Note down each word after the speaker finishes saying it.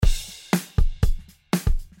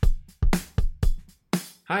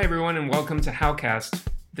Hi, everyone, and welcome to Howcast.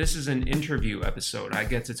 This is an interview episode. I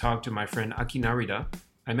get to talk to my friend Aki Narita.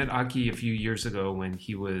 I met Aki a few years ago when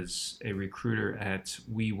he was a recruiter at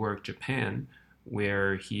WeWork Japan,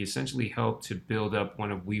 where he essentially helped to build up one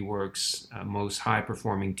of WeWork's most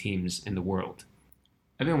high-performing teams in the world.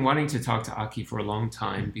 I've been wanting to talk to Aki for a long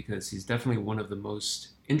time because he's definitely one of the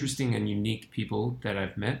most interesting and unique people that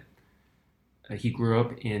I've met. He grew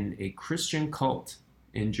up in a Christian cult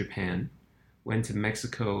in Japan, went to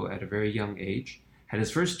Mexico at a very young age, had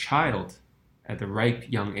his first child at the ripe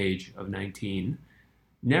young age of 19,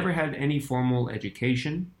 never had any formal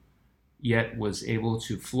education, yet was able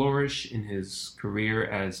to flourish in his career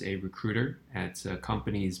as a recruiter at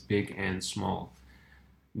companies big and small.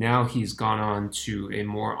 Now he's gone on to a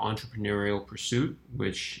more entrepreneurial pursuit,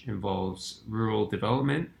 which involves rural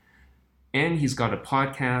development, and he's got a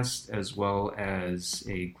podcast as well as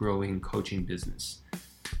a growing coaching business.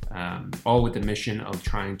 All with the mission of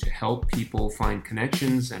trying to help people find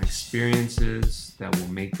connections and experiences that will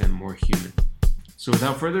make them more human. So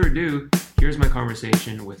without further ado, here's my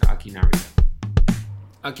conversation with Aki Narita.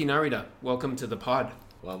 Aki Narita, welcome to the pod.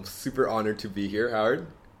 Well, I'm super honored to be here, Howard.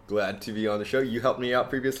 Glad to be on the show. You helped me out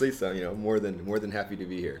previously, so more than happy to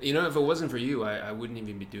be here. You know, if it wasn't for you, I wouldn't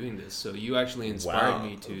even be doing this. So you actually inspired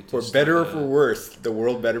me to for better or for worse, the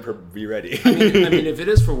world better be ready. I mean, if it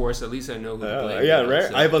is for worse, at least I know who to blame. Yeah, right.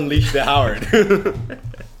 So. I've unleashed the Howard.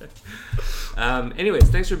 Anyways,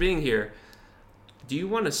 thanks for being here. Do you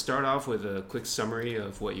want to start off with a quick summary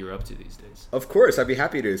of what you're up to these days? Of course, I'd be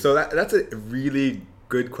happy to. So that's a really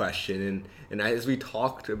good question, and as we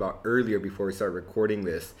talked about earlier before we started recording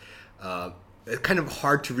this, it's kind of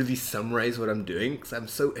hard to really summarize what I'm doing because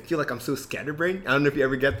I feel like I'm so scatterbrained. I don't know if you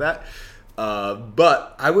ever get that,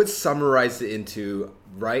 but I would summarize it into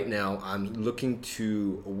right now I'm looking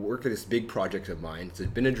to work at this big project of mine. It's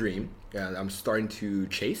been a dream, and I'm starting to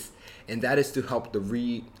chase, and that is to help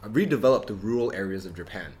redevelop the rural areas of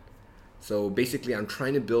Japan. So basically, I'm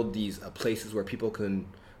trying to build these places where people can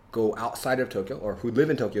go outside of Tokyo, or who live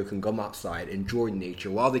in Tokyo can come outside, enjoy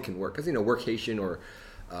nature while they can work. Because, workation or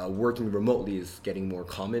working remotely is getting more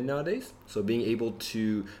common nowadays. So being able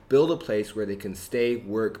to build a place where they can stay,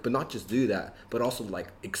 work, but not just do that, but also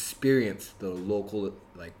experience the local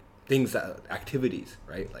activities,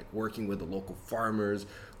 right? Like working with the local farmers,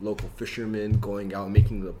 local fishermen, going out and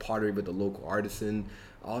making the pottery with the local artisan,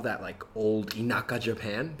 all that old Inaka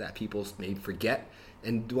Japan that people may forget.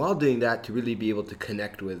 And while doing that, to really be able to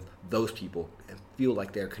connect with those people and feel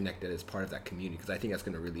like they're connected as part of that community, because I think that's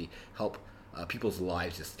going to really help people's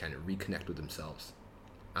lives just kind of reconnect with themselves.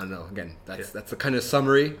 I don't know. Again, that's a kind of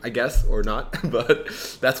summary, I guess, or not, but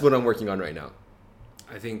that's what I'm working on right now.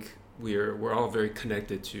 I think we're all very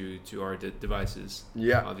connected to our devices.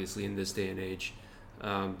 Yeah. Obviously, in this day and age,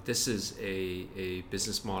 this is a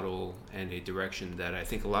business model and a direction that I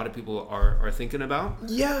think a lot of people are thinking about.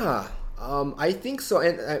 Yeah. I think so,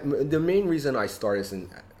 and the main reason I started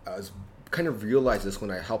I kind of realized this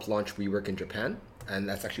when I helped launch WeWork in Japan, and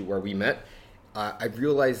that's actually where we met. I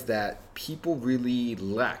realized that people really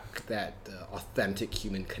lack that authentic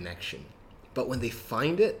human connection, but when they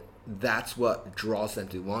find it, that's what draws them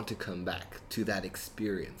to want to come back to that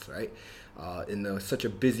experience, right? In such a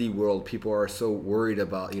busy world, people are so worried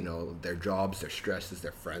about their jobs, their stresses,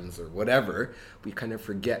 their friends, or whatever. We kind of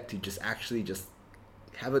forget to just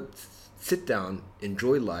have a sit down,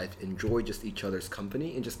 enjoy life, enjoy just each other's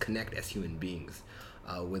company, and just connect as human beings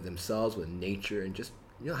with themselves, with nature, and just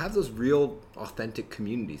have those real, authentic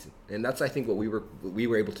communities. And that's, I think, what we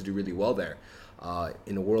were able to do really well there.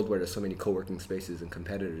 In a world where there's so many co-working spaces and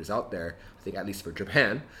competitors out there, I think at least for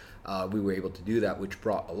Japan, we were able to do that, which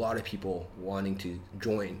brought a lot of people wanting to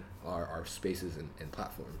join our spaces and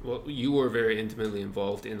platform. Well, you were very intimately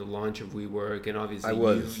involved in the launch of WeWork, and obviously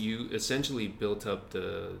you essentially built up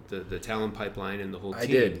the talent pipeline and the whole team. I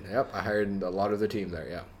did. Yep, I hired a lot of the team there.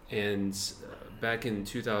 Yeah. And back in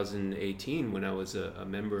 2018, when I was a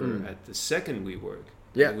member at the second WeWork,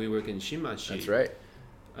 WeWork in Shimashi. That's right.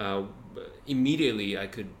 Immediately, I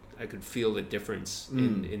could feel the difference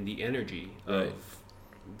in the energy of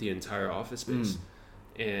the entire office space.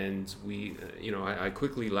 And I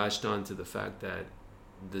quickly latched on to the fact that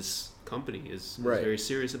this company is very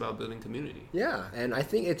serious about building community. Yeah, and I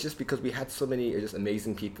think it's just because we had so many just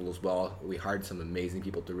amazing people as well. We hired some amazing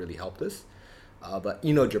people to really help us. But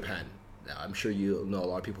Japan, I'm sure you know a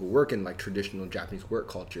lot of people who work in traditional Japanese work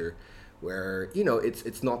culture, where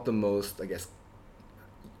it's not the most, I guess,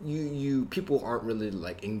 people aren't really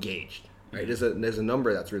engaged. Right, there's a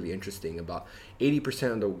number that's really interesting. About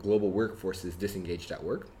 80% of the global workforce is disengaged at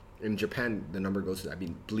work. In Japan, the number goes to, I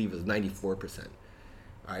believe, is 94%.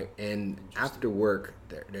 And after work,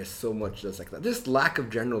 there's so much just like that. This lack of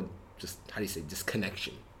general, just how do you say, just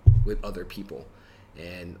connection with other people.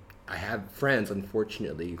 And I have friends,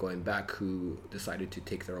 unfortunately, going back, who decided to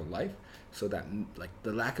take their own life. So that like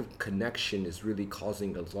the lack of connection is really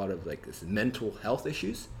causing a lot of like this mental health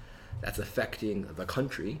issues that's affecting the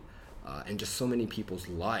country and just so many people's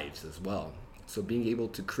lives as well. So being able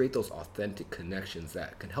to create those authentic connections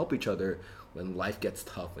that can help each other when life gets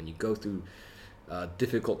tough, when you go through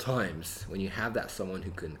difficult times, when you have that someone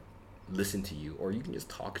who can listen to you or you can just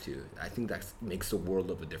talk to, I think that makes a world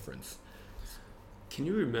of a difference. Can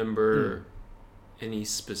you remember any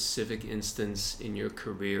specific instance in your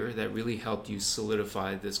career that really helped you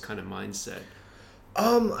solidify this kind of mindset?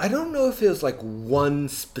 I don't know if it was like one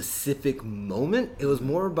specific moment. It was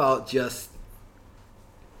more about just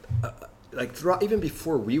like throughout, even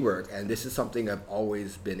before WeWork, and this is something I've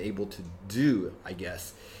always been able to do, I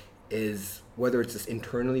guess, is whether it's just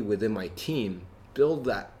internally within my team, build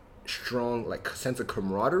that strong like sense of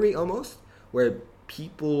camaraderie almost, where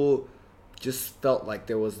people just felt like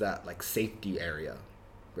there was that like safety area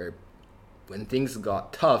where when things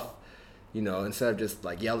got tough, you know, instead of just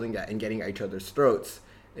like yelling at and getting at each other's throats,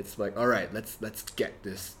 it's like, all right, let's get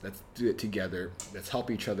this, let's do it together, let's help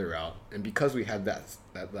each other out. And because we had that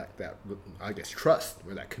I guess trust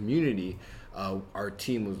or that community, my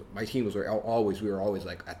team was we were always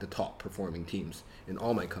like at the top performing teams in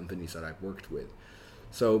all my companies that I've worked with.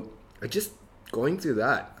 So I just going through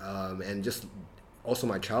that and just also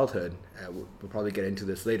my childhood, we'll probably get into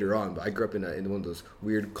this later on, but I grew up in one of those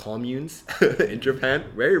weird communes in Japan.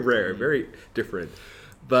 Very rare, very different.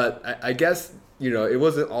 But I guess, you know, it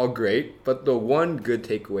wasn't all great, but the one good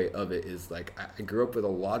takeaway of it is like I grew up with a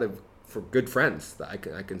lot of good friends that I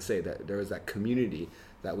can say that there was that community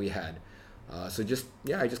that we had. So just,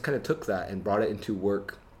 I just kind of took that and brought it into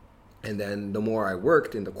work. And then the more I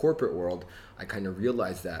worked in the corporate world, I kind of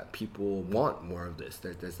realized that people want more of this.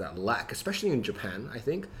 There's that lack, especially in Japan, I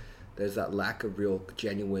think. There's that lack of real,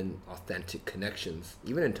 genuine, authentic connections.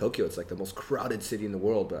 Even in Tokyo, it's like the most crowded city in the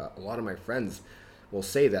world. But a lot of my friends will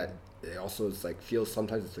say that it also is like feels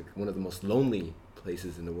sometimes it's like one of the most lonely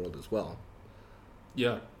places in the world as well.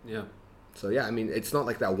 Yeah. So yeah, I mean, it's not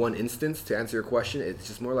like that one instance to answer your question. It's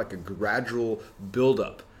just more like a gradual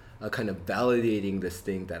buildup, kind of validating this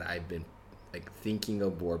thing that I've been like thinking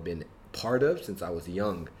of or been part of since I was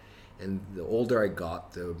young. And the older I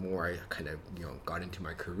got, the more I kind of, you know, got into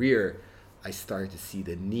my career, I started to see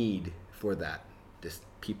the need for that, just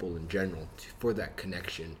people in general, for that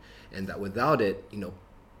connection. And that without it, you know,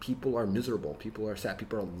 people are miserable, people are sad,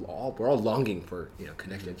 we're all longing for, you know,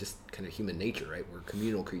 connection. It's just kind of human nature, right? We're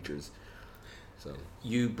communal creatures. So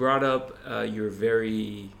you brought up your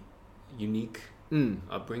very unique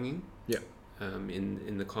upbringing. Yeah.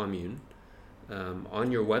 In the commune.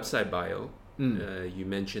 On your website bio, you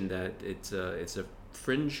mentioned that it's a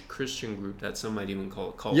fringe Christian group that some might even call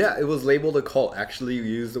a cult. Yeah, it was labeled a cult. Actually, we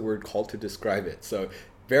used the word cult to describe it. So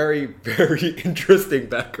very, very interesting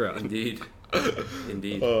background. Indeed.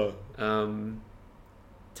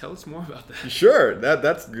 Tell us more about that. Sure,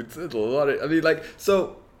 that's good. It's a lot of, I mean, like,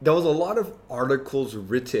 so there was a lot of articles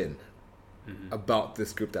written about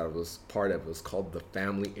this group that I was part of. It was called the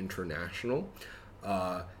Family International.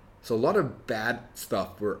 So a lot of bad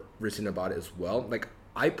stuff were written about it as well. Like,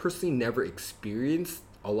 I personally never experienced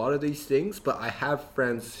a lot of these things, but I have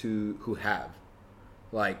friends who have,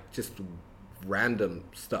 like, just random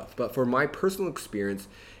stuff. But for my personal experience,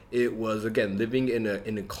 it was, again, living in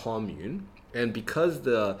a commune, and because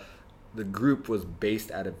the group was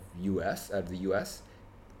based out of the US,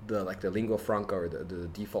 the lingua franca, or the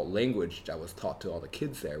default language that was taught to all the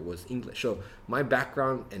kids there was English. So my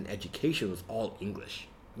background and education was all English.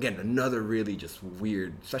 Again, another really just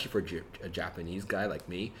weird, especially for a Japanese guy like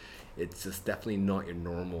me, it's just definitely not your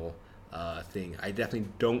normal thing. I definitely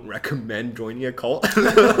don't recommend joining a cult.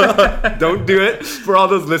 Don't do it. For all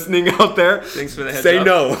those listening out there, thanks for the heads say up.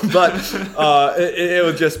 no. But it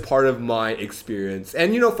was just part of my experience.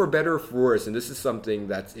 And, you know, for better or for worse, and this is something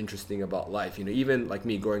that's interesting about life, you know, even like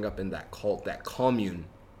me growing up in that cult, that commune,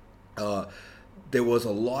 there was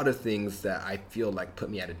a lot of things that I feel like put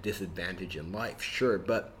me at a disadvantage in life, sure,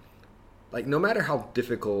 but like no matter how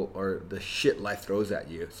difficult or the shit life throws at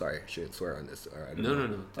you. Sorry, I shouldn't swear on this. Or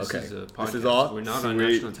No. This is a podcast. This is all. We're not Sweet. on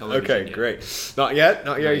national television. Okay, yet. Great. Not yet.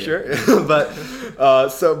 Are you sure? But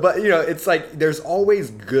you know, it's like there's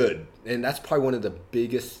always good, and that's probably one of the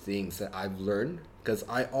biggest things that I've learned. Because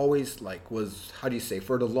I always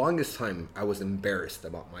for the longest time, I was embarrassed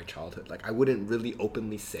about my childhood. Like, I wouldn't really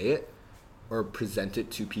openly say it or present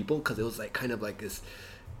it to people because it was like kind of like this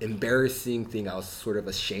embarrassing thing I was sort of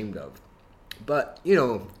ashamed of. But, you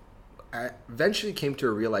know, I eventually came to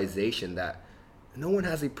a realization that no one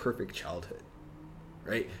has a perfect childhood,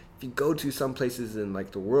 right? If you go to some places in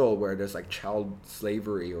like the world where there's like child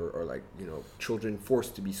slavery or like, you know, children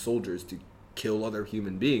forced to be soldiers to kill other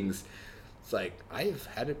human beings, it's like I've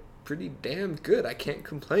had it pretty damn good. I can't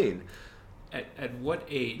complain. At what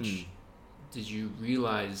age did you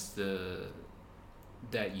realize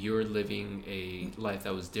that you're living a life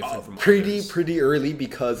that was different from others? Pretty early,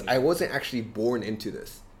 because I wasn't actually born into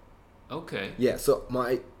this. Okay. Yeah, so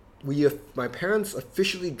my parents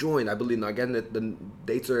officially joined, I believe. Now again, the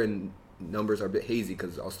dates are and numbers are a bit hazy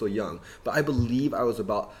because I was still young, but I believe I was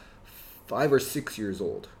about 5 or 6 years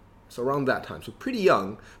old, so around that time, so pretty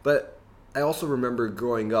young. But I also remember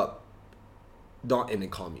growing up not in a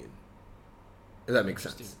commune. If that makes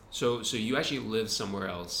sense. So you actually lived somewhere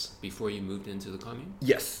else before you moved into the commune?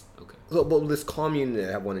 Yes. Okay. So, well, this commune, they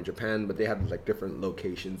have one in Japan, but they have like different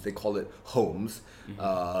locations. They call it homes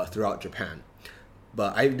throughout Japan.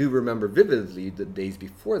 But I do remember vividly the days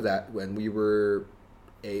before that when we were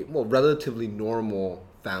a relatively normal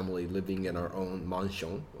family living in our own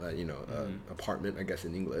mansion, apartment, I guess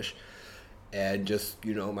in English. And just,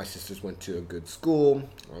 you know, my sisters went to a good school,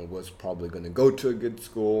 or was probably going to go to a good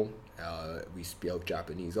school. We spoke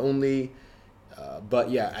Japanese only. But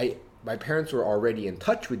yeah, my parents were already in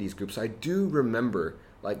touch with these groups. So I do remember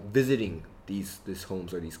like visiting these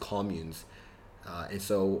homes or these communes. And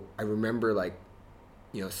so I remember like,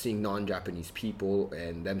 you know, seeing non-Japanese people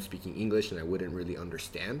and them speaking English, and I wouldn't really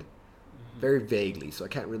understand very vaguely. So I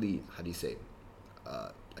can't really, how do you say,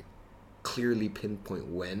 like clearly pinpoint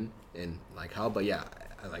when and like how. But yeah,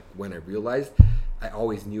 like when I realized, I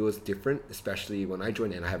always knew it was different, especially when I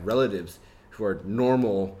joined. And I have relatives who are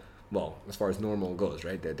normal, well, as far as normal goes,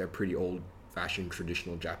 right? They're pretty old-fashioned,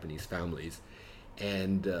 traditional Japanese families.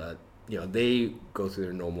 And, you know, they go through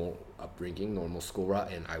their normal upbringing, normal school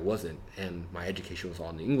route, and I wasn't. And my education was all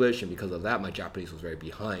in English, and because of that, my Japanese was very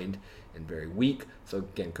behind and very weak. So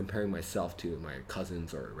again, comparing myself to my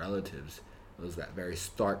cousins or relatives was that very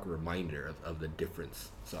stark reminder of the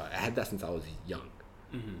difference. So I had that since I was young.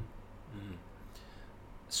 Mm-hmm. Mm-hmm.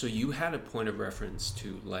 So you had a point of reference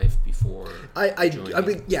to life before I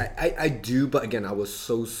do, but again, I was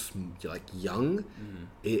so like young. Mm-hmm.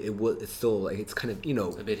 It's still like, it's kind of, you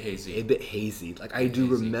know, a bit hazy. Like I do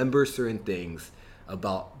remember certain things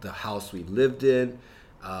about the house we lived in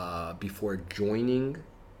before joining.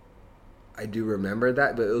 I do remember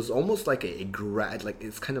that, but it was almost like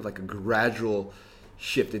it's kind of like a gradual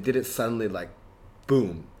shift. It didn't suddenly like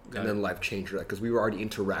boom. And then life changed, right? Because we were already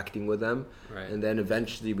interacting with them, right. And then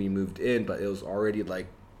eventually we moved in, but it was already like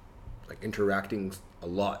interacting a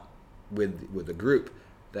lot with the group.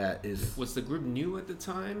 That is. Was the group new at the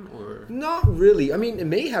time, or not really? I mean, it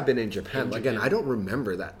may have been in Japan. But again, I don't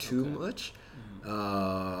remember that too much.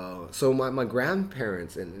 Mm-hmm. So my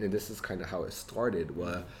grandparents, and this is kind of how it started.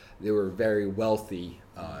 They were very wealthy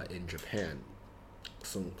in Japan,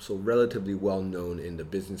 so relatively well known in the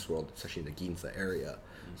business world, especially in the Ginza area.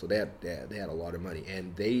 So they had a lot of money,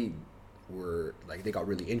 and they were like, they got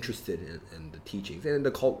really interested in the teachings, and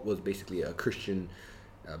the cult was basically a Christian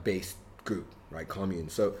based group, right, commune.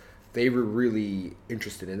 So they were really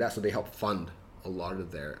interested in that. So they helped fund a lot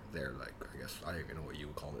of their like, I guess, I don't even know what you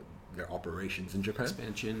would call it, their operations in Japan.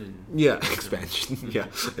 Expansion. Expansion. Yeah,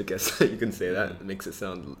 I guess you can say that. It makes it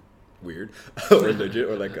sound weird or legit,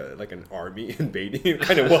 or like an army invading. It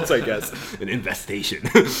kind of was, I guess, an infestation.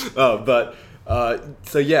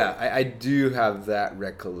 So yeah, I do have that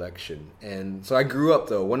recollection. And so I grew up,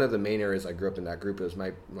 though, one of the main areas I grew up in that group is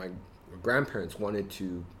my grandparents wanted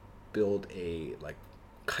to build a like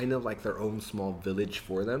kind of like their own small village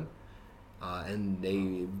for them, and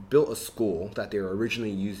they built a school that they were originally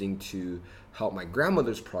using to help my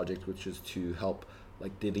grandmother's project, which is to help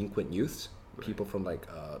like delinquent youths. Right. People from like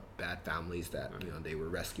bad families that, you know, they were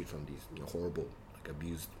rescued from these, you know, horrible like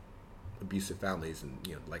abusive families, and,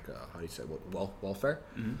 you know, like how do you say, welfare.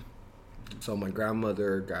 Mm-hmm. So my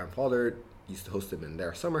grandfather used to host them in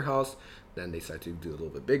their summer house. Then they started to do a little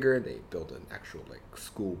bit bigger. They built an actual like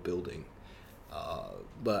school building.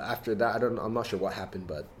 But after that, I'm not sure what happened,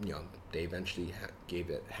 but, you know, they eventually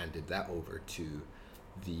handed that over to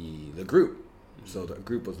the group. Mm-hmm. So the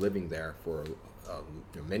group was living there for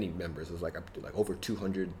you know, many members. It was like up to like over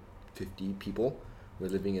 250 people were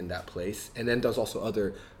living in that place. And then there's also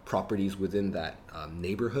other properties within that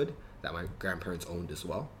neighborhood that my grandparents owned as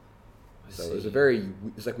well. So it was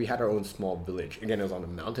it's like we had our own small village. Again, it was on a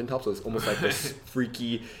mountaintop, so it's almost like this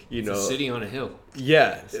freaky, you know. It's a city on a hill.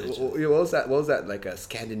 Yeah. What was that? Like a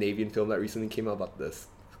Scandinavian film that recently came out about this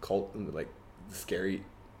cult and like the scary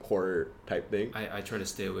horror type thing. I try to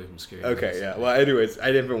stay away from scary Okay, movies. yeah. Well, anyways,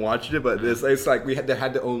 I didn't watch it, but this it's like they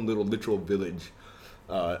had their own little literal village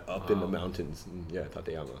up in the mountains. Yeah,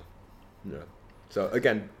 Tateyama. Yeah. So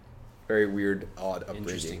again, very weird, odd upbringing.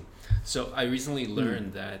 Interesting. So I recently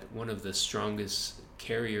learned that one of the strongest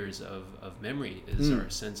carriers of memory is our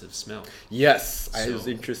sense of smell. Yes, I was So-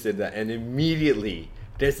 interested in that, and immediately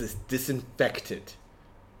there's this disinfectant.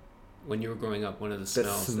 When you were growing up, one of the The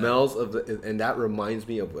smells. smells of the, and that reminds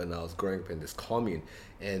me of when I was growing up in this commune,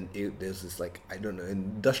 and there's this like, I don't know,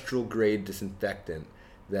 industrial grade disinfectant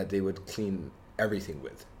that they would clean everything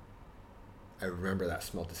with. I remember that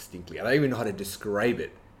smell distinctly. I don't even know how to describe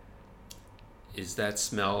it. Is that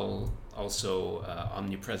smell also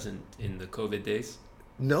omnipresent in the COVID days?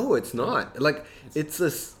 No, it's not. Like, it's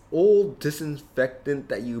this old disinfectant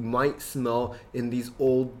that you might smell in these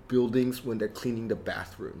old buildings when they're cleaning the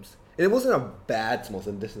bathrooms. And it wasn't a bad smell, it's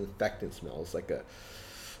a disinfectant smell. It's like a,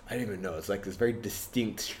 I don't even know, it's like this very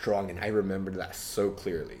distinct, strong, and I remember that so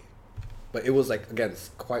clearly. But it was like, again,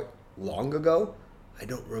 it's quite long ago. I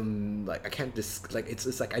don't like, I can't like,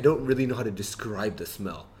 it's like, I don't really know how to describe the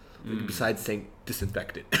smell. Besides saying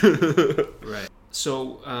disinfectant. Right.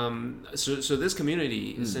 So, so this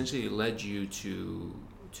community essentially led you to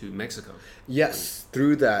Mexico. Yes,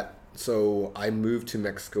 through that. So I moved to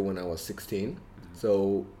Mexico when I was 16.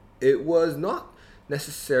 So it was not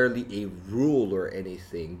necessarily a rule or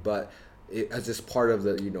anything, but as just part of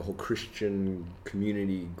the whole Christian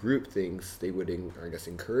community group things, they would I guess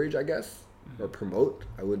encourage, or promote,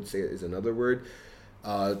 I would say is another word,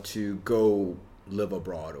 to go live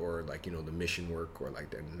abroad, or like the mission work, or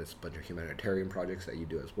like this bunch of humanitarian projects that you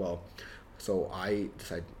do as well. So I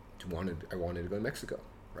decided I wanted to go to Mexico,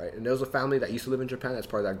 right? And there was a family that used to live in Japan as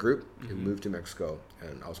part of that group. They moved to Mexico,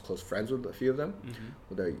 and I was close friends with a few of them,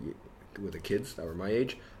 with the kids that were my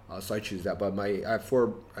age. So I choose that. But I have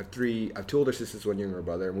two older sisters, one younger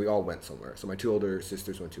brother, and we all went somewhere. So my two older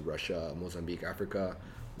sisters went to Russia, Mozambique, Africa.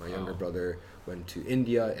 My younger brother went to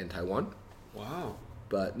India and Taiwan. Wow.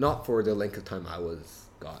 But not for the length of time I was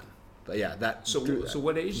gone. But yeah, So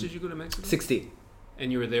what age did you go to Mexico? 16.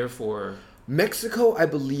 And you were there for... Mexico, I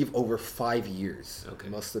believe, over 5 years. Okay.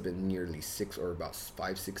 It must have been nearly 6 or about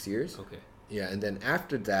 5-6 years. Okay. Yeah, and then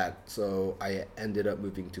after that, so I ended up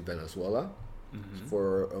moving to Venezuela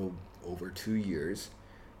for over 2 years.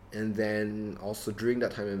 And then also during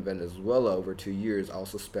that time in Venezuela, over 2 years, I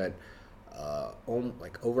also spent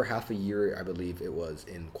like over half a year, I believe it was,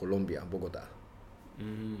 in Colombia, Bogota.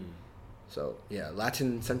 So yeah,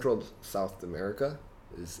 Central South America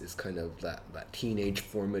is kind of that teenage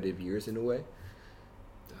formative years in a way.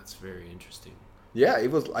 That's very interesting. Yeah, it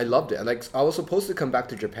was. I loved it. Like, I was supposed to come back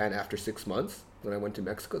to Japan after 6 months when I went to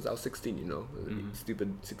Mexico. 'Cause I was 16,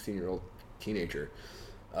 stupid 16-year-old teenager.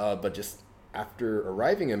 But just after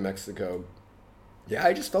arriving in Mexico, yeah,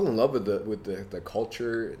 I just fell in love with the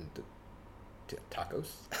culture and the tacos.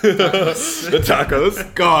 The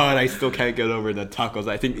tacos. God, I still can't get over the tacos.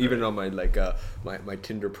 I think even on my my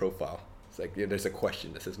Tinder profile, it's like there's a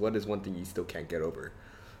question that says, "What is one thing you still can't get over?"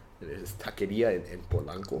 And it is taqueria in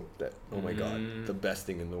Polanco. That, oh my God, the best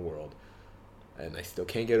thing in the world. And I still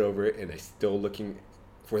can't get over it, and I'm still looking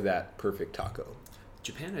for that perfect taco.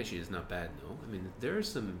 Japan actually is not bad, no? I mean, there are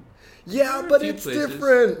some... Yeah, there are a but few it's places.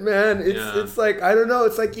 different, man. It's Yeah. it's like, I don't know,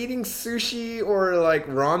 it's like eating sushi or like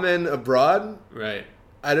ramen abroad. Right.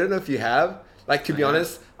 I don't know if you have. Like, to be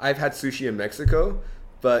honest, I've had sushi in Mexico,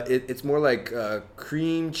 but it's more like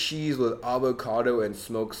cream cheese with avocado and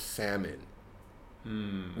smoked salmon.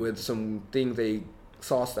 With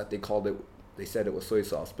sauce that they called it. They said it was soy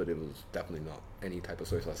sauce, but it was definitely not any type of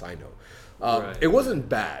soy sauce I know. Right. It wasn't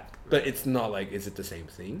bad, but it's not like, is it the same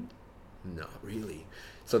thing? Not really.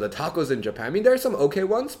 So the tacos in Japan, I mean, there are some okay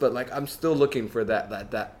ones, but like, I'm still looking for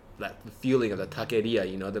that feeling of the taqueria.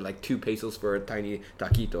 They're like 2 pesos for a tiny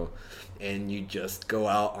taquito, and you just go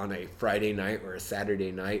out on a Friday night or a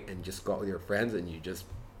Saturday night and just go out with your friends, and you just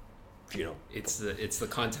It's the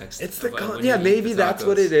context. it's of, the when you yeah, eat maybe the that's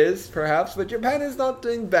what tacos. it is, perhaps. But Japan is not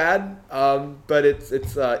doing bad, but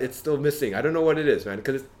it's still missing. I don't know what it is, man,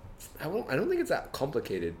 because I don't think it's that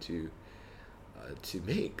complicated to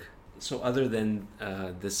make. So other than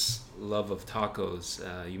this love of tacos,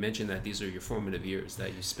 you mentioned that these are your formative years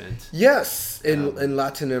that you spent. Yes, in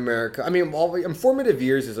Latin America. I mean, formative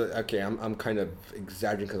years is okay. I'm kind of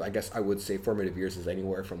exaggerating, because I guess I would say formative years is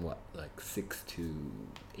anywhere from like 6 to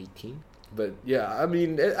 18. But yeah, I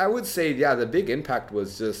mean, I would say the big impact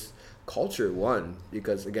was just culture, one,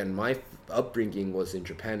 because again, my upbringing was in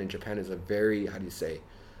Japan, and Japan is a very, how do you say,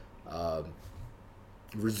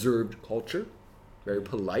 reserved culture. Very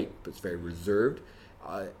polite, but it's very reserved.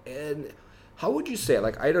 And How would you say it?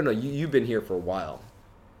 Like, I don't know, you've been here for a while.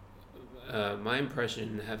 My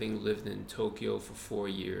impression, having lived in Tokyo for 4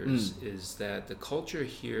 years, is that the culture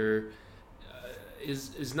here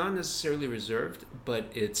is not necessarily reserved, but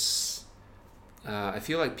it's. I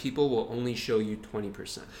feel like people will only show you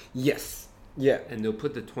 20%. Yes. Yeah. And they'll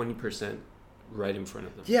put the 20% right in front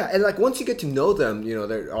of them. Yeah, and like once you get to know them, you know,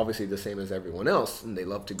 they're obviously the same as everyone else, and they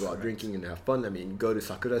love to go out drinking and have fun. I mean, go to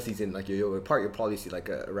Sakura season, like Yoyogi Park, you'll probably see like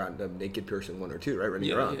a random naked person, one or two, right, running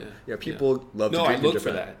around. Yeah, people love to drink in Japan.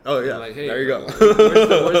 For that. Oh yeah, like, hey, there you go.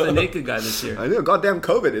 Where's the naked guy this year? I know, goddamn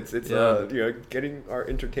COVID. It's you know, getting our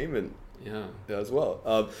entertainment. Yeah. As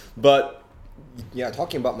well, but. Yeah,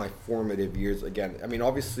 talking about my formative years again. I mean,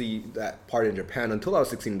 obviously that part in Japan until I was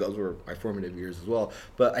 16, those were my formative years as well.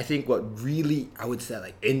 But I think what really, I would say,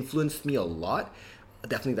 like influenced me a lot,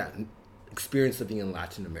 definitely that experience living in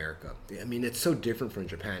Latin America. I mean, it's so different from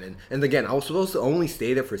Japan. And again, I was supposed to only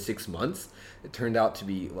stay there for 6 months. It turned out to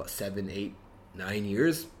be 7, 8, 9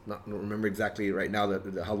 years. I don't remember exactly right now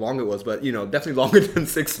how long it was, but you know, definitely longer than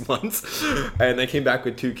 6 months. And I came back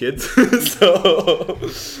with 2 kids, so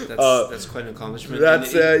that's quite an accomplishment.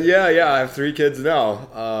 That's I have 3 kids now.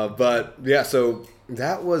 But yeah, so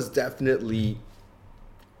that was definitely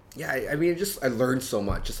I mean, I learned so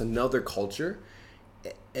much. Just another culture.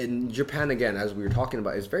 And Japan, again, as we were talking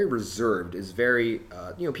about, is very reserved. Is very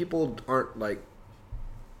you know, people aren't like.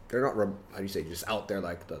 They're not, how do you say, just out there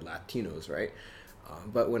like the Latinos, right?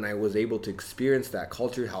 But when I was able to experience that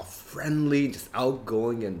culture, how friendly, just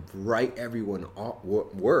outgoing and bright everyone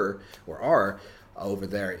were or are over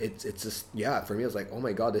there, it's just, for me, I was like, oh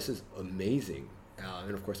my God, this is amazing.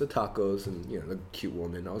 And of course the tacos and, you know, the cute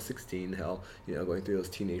woman. I was 16, hell, you know, going through those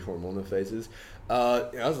teenage hormonal phases. I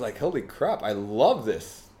was like, holy crap, I love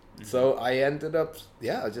this. Mm-hmm. So I ended up,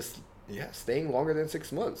 staying longer than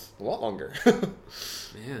 6 months, a lot longer.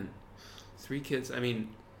 Man, 3 kids. I mean,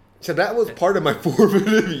 so that was part of my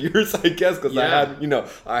formative years, I guess, because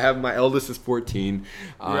I have my eldest is 14,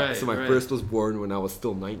 so my first was born when I was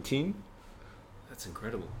still 19. That's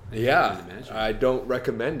incredible. I don't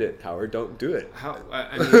recommend it, Howard. Don't do it. How?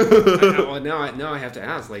 I mean, now I have to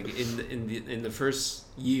ask. Like in the first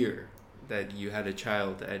year that you had a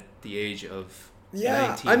child at the age of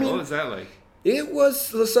 19, I mean, what was that like? It was,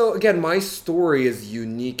 so again, my story is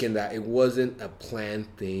unique in that it wasn't a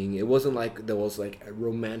planned thing. It wasn't like there was like a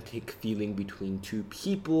romantic feeling between 2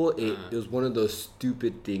 people. It was one of those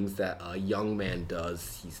stupid things that a young man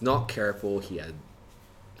does. He's not careful.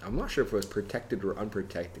 I'm not sure if it was protected or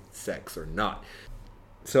unprotected sex or not.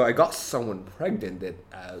 So I got someone pregnant that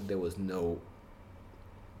there was no,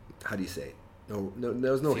 how do you say, no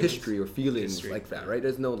there was no history or feelings like that, right?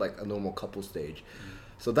 There's no like a normal couple stage.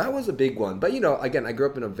 So that was a big one. But, you know, again, I grew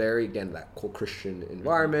up in a very, that cool Christian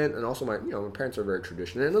environment. And also my parents are very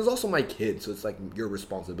traditional. And it was also my kids. So it's like your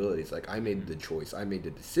responsibility. It's like I made the choice. I made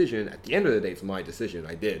the decision. At the end of the day, it's my decision.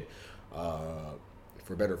 I did.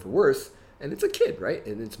 For better or for worse. And it's a kid, right?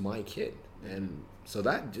 And it's my kid. And so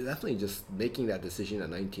that definitely just making that decision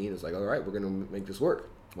at 19 is like, all right, we're going to make this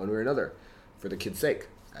work one way or another for the kid's sake.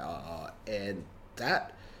 And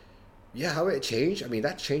that... Yeah, how it changed? I mean,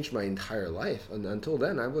 that changed my entire life. And until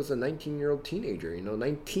then, I was a 19-year-old teenager. You know,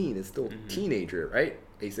 19 is still a teenager, right?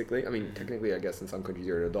 Basically. I mean, technically, I guess in some countries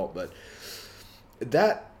you're an adult. But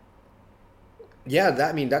that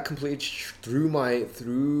completely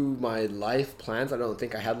threw my life plans. I don't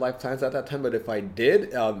think I had life plans at that time. But if I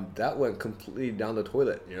did, that went completely down the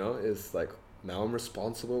toilet. You know, it's like now I'm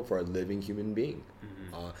responsible for a living human being.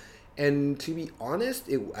 And to be honest,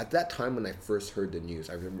 at that time when I first heard the news,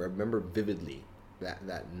 I remember vividly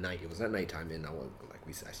that night. It was at nighttime, and I was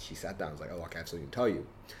like, she sat down. I was like, oh, I have something to tell you.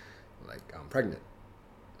 Like, I'm pregnant.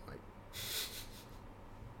 Like,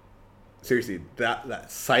 seriously, that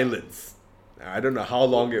silence. I don't know how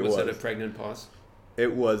long it was. Was it a pregnant pause?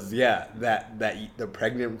 It was, the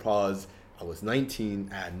pregnant pause. I was 19.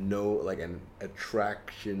 I had no like an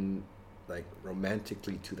attraction, like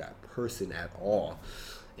romantically to that person at all.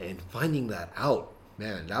 And finding that out,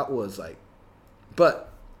 man, that was like,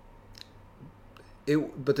 but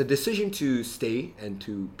the decision to stay and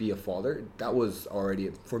to be a father, that was already,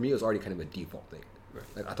 for me, it was already kind of a default thing. Right.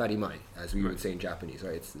 Like atarimai, as we would say in Japanese,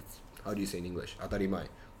 right? It's how do you say in English? Atarimai,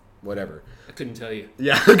 whatever. I couldn't tell you.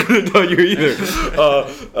 Yeah, I couldn't tell you either.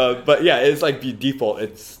 But yeah, it's like the default.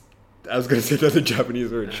 I was going to say another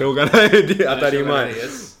Japanese word, shoganai,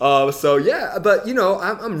 atarimai. So yeah, but you know,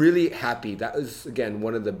 I'm really happy. That was, again,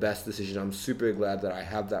 one of the best decisions. I'm super glad that I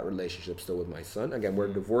have that relationship still with my son. Again, we're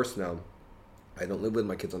divorced now. I don't live with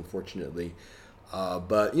my kids, unfortunately.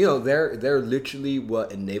 But you know, they're literally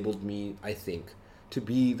what enabled me, I think, to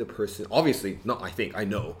be the person. Obviously, not I think, I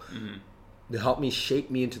know. They help me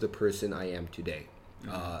shape me into the person I am today.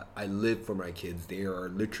 I live for my kids. They are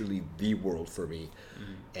literally the world for me.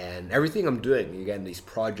 And everything I'm doing, again, these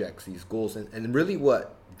projects, these goals, and really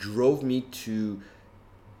what drove me to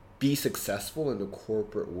be successful in the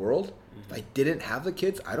corporate world. If I didn't have the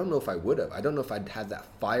kids, I don't know if I would have. I don't know if I'd had that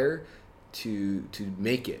fire to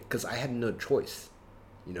make it, because I had no choice.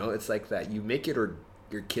 You know, it's like that. You make it or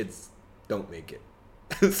your kids don't make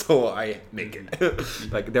it. So I make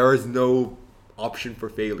it. Like, there is no option for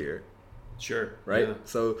failure. Sure. Right? Yeah.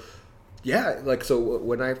 So, yeah, like, so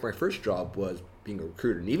when my first job was being a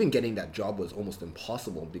recruiter, and even getting that job was almost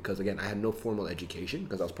impossible because, again, I had no formal education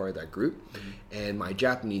because I was part of that group. And my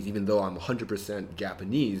Japanese, even though I'm 100%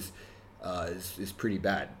 Japanese, is pretty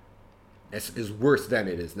bad. It's worse than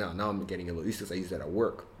it is now. Now I'm getting a little used to it. I use that at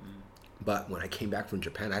work. But when I came back from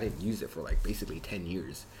Japan, I didn't use it for like basically 10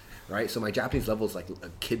 years, right? So my Japanese level is like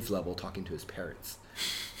a kid's level talking to his parents.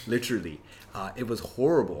 Literally. It was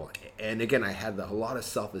horrible. And again, I had a lot of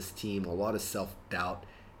self-esteem, a lot of self-doubt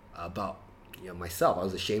about myself. I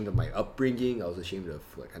was ashamed of my upbringing. I was ashamed of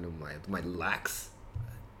like kind of my lacks.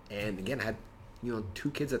 And again, I had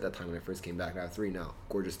 2 kids at that time when I first came back. I have 3 now.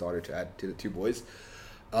 Gorgeous daughter to add to the 2 boys.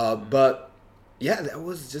 But yeah, that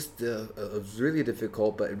was just it was really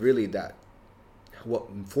difficult. But really, what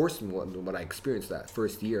forced me, what I experienced that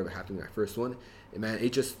first year of having my first one, and man,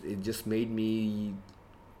 it just made me,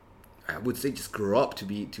 I would say, just grow up to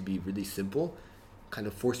be really simple. Kind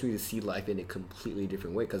of forced me to see life in a completely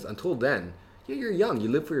different way. Because until then, you're young, you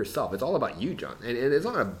live for yourself. It's all about you, John, and it's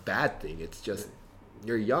not a bad thing. It's just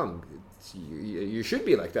you're young. You should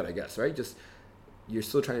be like that, I guess, right? Just you're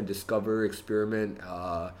still trying to discover, experiment,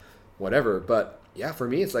 whatever. But yeah, for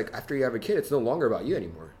me, it's like after you have a kid, it's no longer about you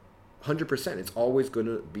anymore. 100%. It's always going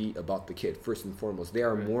to be about the kid first and foremost. They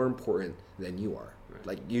are more important than you are. Right.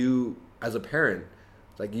 Like, you as a parent,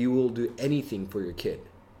 like, you will do anything for your kid.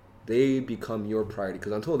 They become your priority.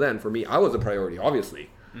 Because until then, for me, I was a priority, obviously.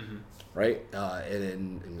 Right?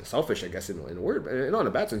 And selfish, I guess, in a word. And not in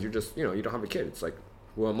a bad sense. You're just, you don't have a kid. It's like,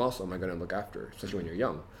 who else am I going to look after? Especially when you're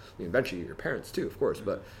young. I mean, eventually your parents too, of course.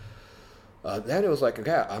 But then it was like,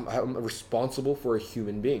 okay, I'm responsible for a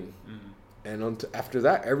human being. And after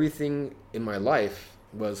that, everything in my life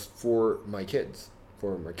was for my kids.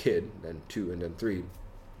 For my kid, then 2, and then 3.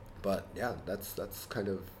 But yeah, that's kind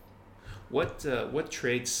of... What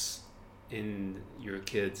traits in your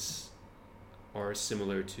kids are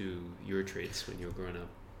similar to your traits when you were growing up?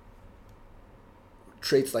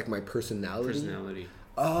 Traits like my personality?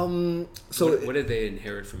 So what did they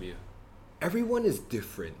inherit from you? Everyone is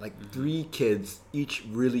different. Like 3 kids, each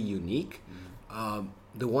really unique.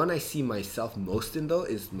 The one I see myself most in, though,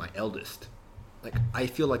 is my eldest. Like, I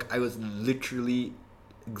feel like I was literally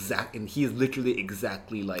and he is literally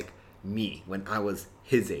exactly like me when I was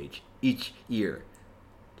his age. Each year,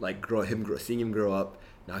 like seeing him grow up.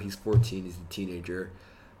 Now he's 14. He's a teenager.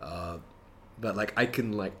 But like, I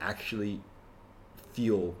can like actually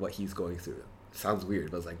feel what he's going through. Sounds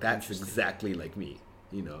weird, but it's like that's exactly like me.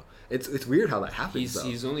 It's weird how that happens.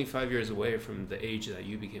 He's only 5 years away from the age that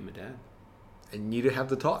you became a dad. And you to have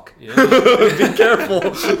the talk. Yeah. Be careful.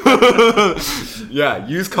 Yeah,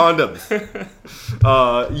 use condoms.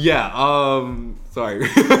 Sorry.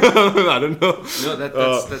 I don't know. No,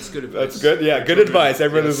 that's good advice. That's good. Yeah, good advice.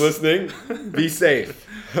 Everyone who's listening, be safe.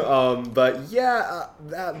 But yeah,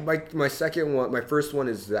 my second one, my first one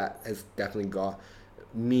is that has definitely got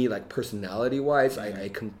me, like, personality wise. I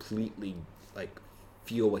completely like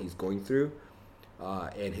feel what he's going through.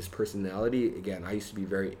 And his personality, again, I used to be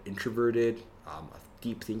very introverted, a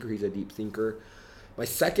deep thinker. He's a deep thinker. My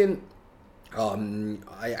second,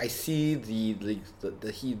 I see the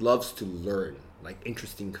he loves to learn, like,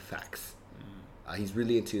 interesting facts. He's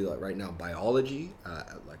really into, like, right now, biology,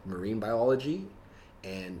 like marine biology,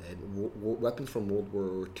 and weapons from World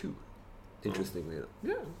War II. Interestingly,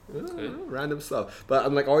 random stuff. But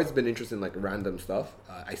I'm like always been interested in like random stuff.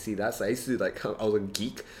 I see that, so I used to like I was a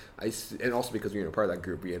geek. And also because we were part of that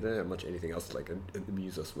group, we didn't have much anything else to like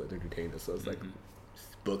amuse us with, entertain us. So it's like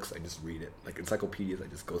books, I just read it. Like encyclopedias, I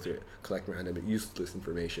just go through it, collect random useless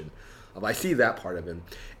information. I see that part of him,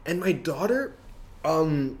 and my daughter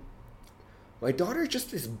is just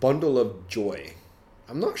this bundle of joy.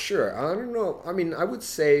 I'm not sure. I don't know. I mean, I would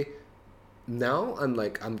say now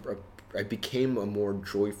I became a more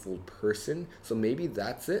joyful person. So maybe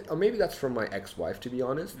that's it. Or maybe that's from my ex-wife, to be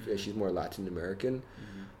honest. She's more Latin American.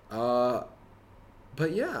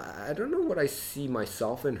 But yeah, I don't know what I see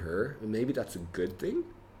myself in her. Maybe that's a good thing.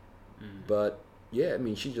 But yeah, I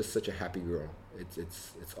mean, she's just such a happy girl.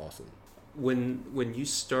 It's awesome. When you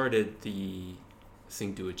started the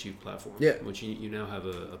Think to Achieve platform. Yeah. Which you now have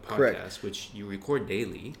a podcast, Correct. which you record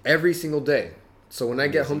daily. Every single day. So when I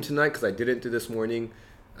get home Amazing. tonight, because I didn't do this morning,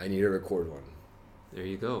 I need to record one. There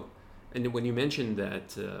you go. And then when you mentioned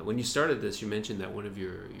that, when you started this, you mentioned that one of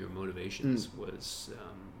your motivations was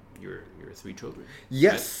your 3 children.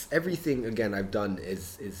 Yes, everything again I've done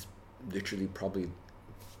is literally probably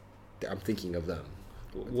I'm thinking of them.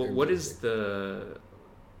 What is the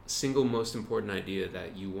single most important idea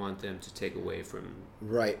that you want them to take away from?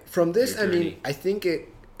 Right. From this, your I mean, journey? I think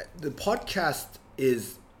the podcast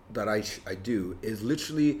is that I do is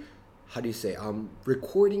literally, how do you say,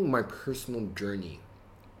 recording my personal journey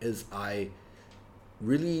as I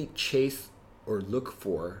really chase or look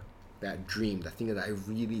for that dream, that thing that I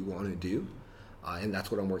really want to do. And that's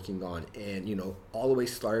what I'm working on. And, you know, all the way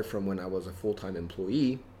started from when I was a full-time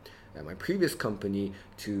employee at my previous company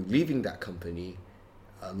to leaving that company,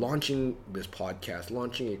 launching this podcast,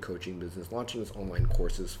 launching a coaching business, launching this online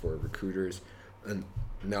courses for recruiters. And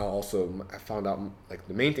now also I found out like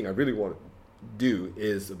the main thing I really want to do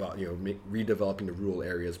is about, you know, redeveloping the rural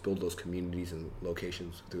areas, build those communities and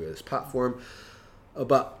locations through this platform.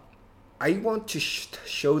 But I want to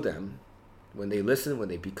show them when they listen, when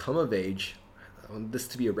they become of age, I want this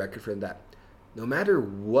to be a record for them that no matter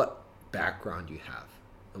what background you have,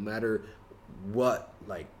 no matter what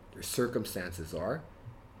like your circumstances are,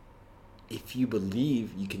 if you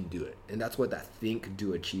believe, you can do it. And that's what that think,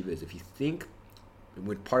 do, achieve is. If you think,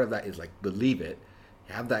 and part of that is like believe it,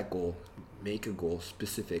 have that goal, make a goal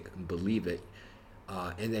specific and believe it.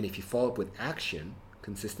 And then if you follow up with action,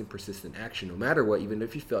 consistent, persistent action, no matter what, even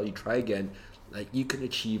if you fail, you try again, like you can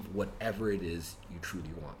achieve whatever it is you truly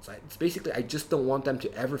want. So it's basically, I just don't want them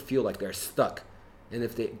to ever feel like they're stuck. And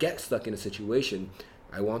if they get stuck in a situation,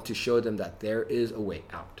 I want to show them that there is a way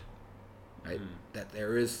out, right? That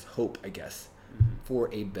there is hope, I guess,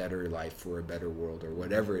 for a better life, for a better world, or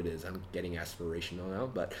whatever it is. I'm getting aspirational now,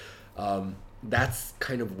 but that's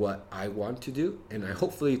kind of what I want to do. And I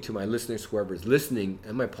hopefully to my listeners, whoever's listening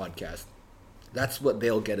and my podcast, that's what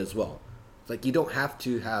they'll get as well. It's like you don't have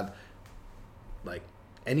to have like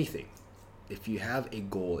anything. If you have a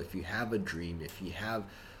goal, if you have a dream, if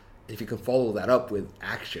you can follow that up with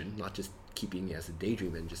action, not just keeping it as a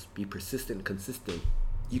daydream and just be persistent and consistent,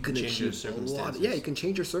 you can achieve a lot. Yeah, you can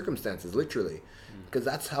change your circumstances, literally. Because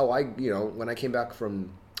that's how I, you know, when I came back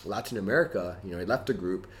from Latin America, you know, I left the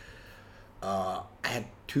group. I had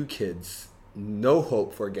 2 kids, no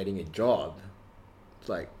hope for getting a job. It's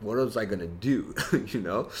like, what was I gonna do, you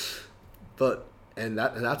know? And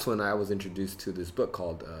that's when I was introduced to this book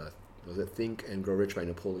called, was it Think and Grow Rich by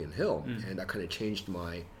Napoleon Hill, and that kind of changed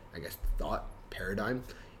my, I guess, thought paradigm,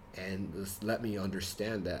 and just let me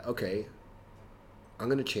understand that okay, I'm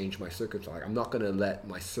gonna change my circumstances. I'm not gonna let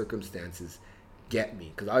my circumstances get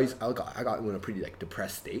me, because I got in a pretty like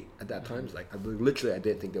depressed state at that time. It's like I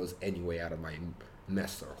didn't think there was any way out of my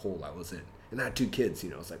mess or hole I was in, and I had 2 kids. You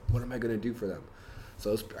know, it's like, what am I gonna do for them?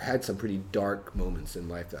 So I had some pretty dark moments in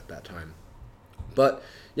life at that time. But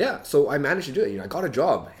yeah, so I managed to do it. You know, I got a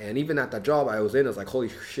job, and even at that job I was in, I was like, holy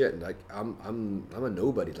shit! Like I'm a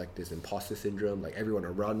nobody. Like this imposter syndrome. Like everyone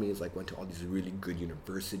around me is like went to all these really good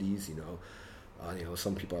universities. You know,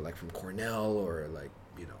 some people are like from Cornell or like,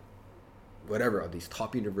 you know, whatever, these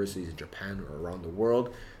top universities in Japan or around the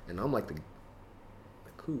world, and I'm like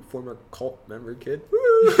former cult member kid,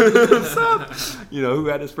 what's up? You know, who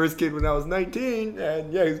had his first kid when I was 19,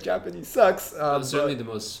 and yeah, he's Japanese, sucks. Certainly the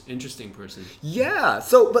most interesting person. Yeah,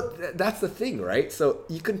 so, but that's the thing, right? So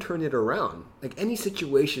you can turn it around. Like any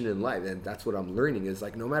situation in life, and that's what I'm learning, is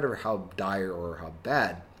like no matter how dire or how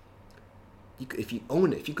bad, if you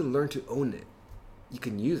own it, if you can learn to own it, you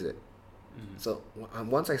can use it. So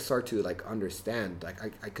once I start to like understand, like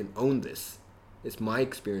I can own this. It's my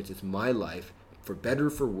experience. It's my life. For better,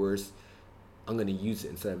 for worse, I'm gonna use it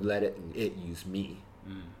instead of let it use me.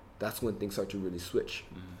 That's when things start to really switch.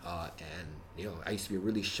 And you know, I used to be a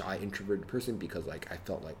really shy, introverted person because like I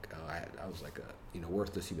felt like I was like a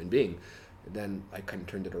worthless human being. And then I kind of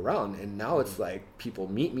turned it around, and now it's like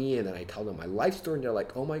people meet me, and then I tell them my life story, and they're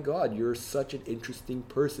like, "Oh my God, you're such an interesting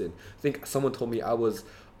person." I think someone told me I was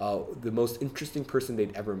the most interesting person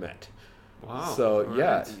they'd ever met. Wow. So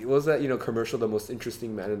yeah, right. Was that commercial, the most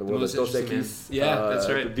interesting man in the world? Dos Equis. Yeah, that's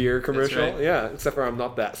right. The beer commercial. Right. Yeah, except for I'm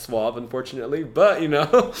not that suave, unfortunately. But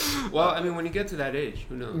Well, I mean, when you get to that age,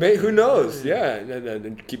 who knows? Who knows? Yeah,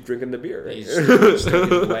 and keep drinking the beer. Right? You start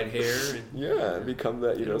getting white hair. And, become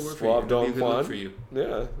that suave Don Juan. For you.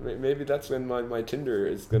 Yeah, maybe that's when my Tinder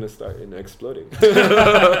is gonna start exploding.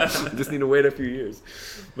 Just need to wait a few years.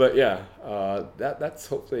 But yeah, that's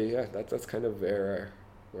hopefully that's kind of where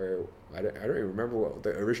where I don't even remember what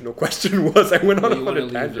the original question was. I went on a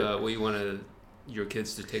tangent. What you want your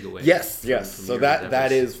kids to take away? Yes. So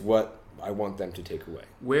that is what I want them to take away.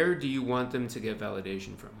 Where do you want them to get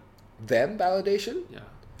validation from? Them validation? Yeah.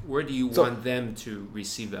 Where do you want them to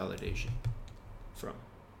receive validation from?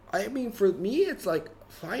 I mean, for me, it's like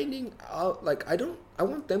finding out. Like I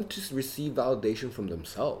want them to receive validation from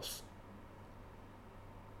themselves.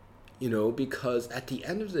 Because at the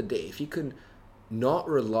end of the day, if you can not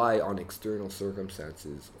rely on external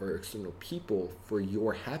circumstances or external people for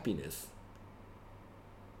your happiness,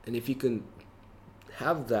 and if you can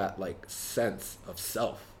have that like sense of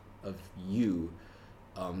self, of you,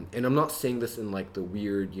 and I'm not saying this in like the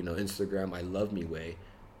weird, Instagram I love me way.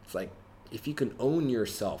 It's like if you can own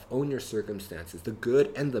yourself, own your circumstances, the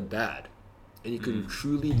good and the bad, and you can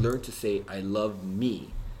truly learn to say I love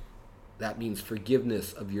me. That means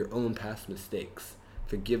forgiveness of your own past mistakes,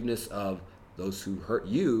 forgiveness of those who hurt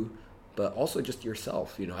you, but also just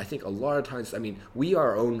yourself. I think a lot of times, we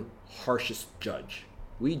are our own harshest judge.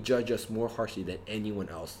 We judge us more harshly than anyone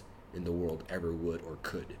else in the world ever would or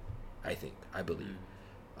could, I believe.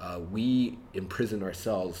 We imprison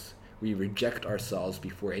ourselves, we reject ourselves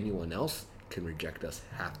before anyone else can reject us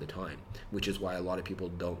half the time, which is why a lot of people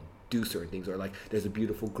don't do certain things. Or like there's a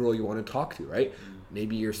beautiful girl you want to talk to, right?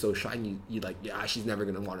 Maybe you're so shy and you like, yeah, she's never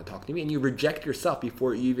going to want to talk to me, and you reject yourself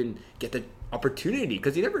before you even get the opportunity,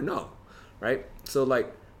 because you never know, right? So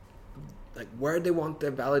like where they want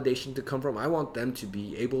their validation to come from, I want them to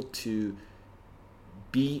be able to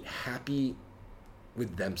be happy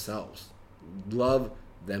with themselves, love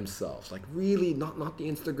themselves, like really not the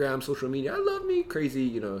Instagram, social media, I love me,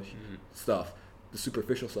 crazy, stuff, the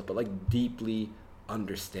superficial stuff, but like deeply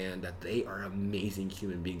understand that they are amazing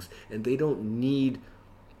human beings and they don't need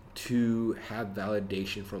to have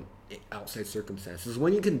validation from outside circumstances.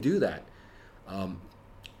 When you can do that, and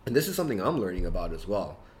this is something I'm learning about as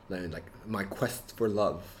well, like my quest for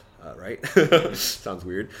love, right? Sounds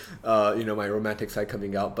weird, my romantic side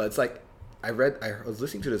coming out, but it's like I was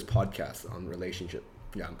listening to this podcast on relationship.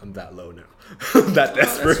 Yeah, I'm that low now. I'm that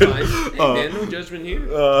desperate. That's fine. Hey, man, no judgment here.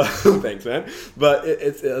 Thanks, man. But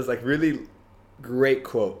it was like really great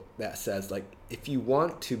quote that says like, if you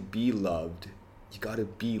want to be loved, you gotta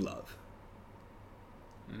be love.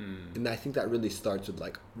 And I think that really starts with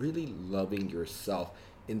like really loving yourself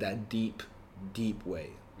in that deep way.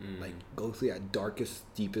 Like go through that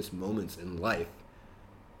darkest, deepest moments in life,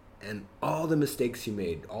 and all the mistakes you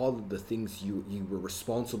made, all the things you were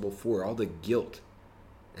responsible for, all the guilt,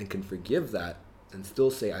 and can forgive that and still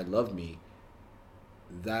say I love me.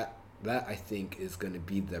 That I think is going to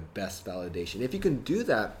be the best validation. If you can do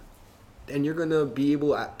that, then you're going to be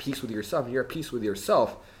at peace with yourself. If you're at peace with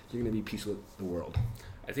yourself, you're going to be at peace with the world.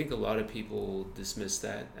 I think a lot of people dismiss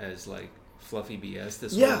that as like fluffy BS,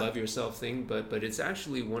 this whole love yourself thing, but it's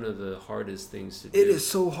actually one of the hardest things to do. It is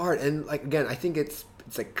so hard. And like again, I think it's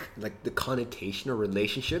like the connotation of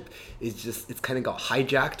relationship is just, it's kind of got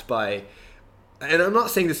hijacked by, and I'm not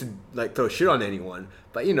saying this to like throw shit on anyone,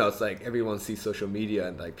 but it's like everyone sees social media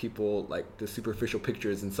and like people like the superficial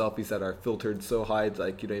pictures and selfies that are filtered so high,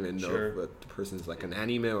 like you don't even know if the person is like an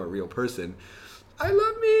anime or a real person. I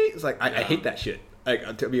love me. It's like I hate that shit.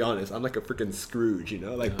 Like to be honest, I'm like a freaking Scrooge,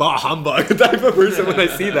 like bah humbug type of person when I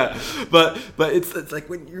see that. But it's like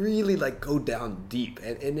when you really like go down deep,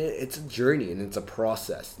 and it's a journey and it's a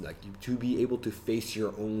process, like to be able to face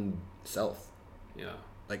your own self. Yeah.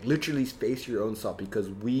 Like literally face your own self, because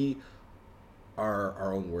we are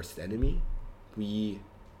our own worst enemy. We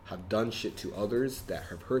have done shit to others that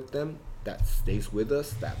have hurt them, that stays with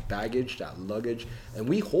us, that baggage, that luggage, and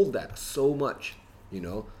we hold that so much,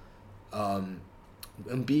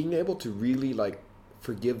 and being able to really like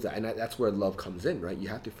forgive that, and that's where love comes in, right? You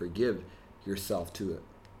have to forgive yourself to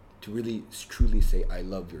really truly say I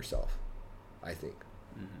love yourself, I think.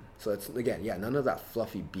 So it's again, none of that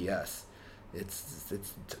fluffy BS. It's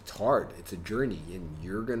hard. It's a journey, and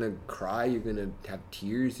you're gonna cry. You're gonna have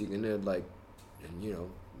tears. You're gonna like,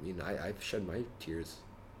 and I've shed my tears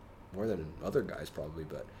more than other guys probably,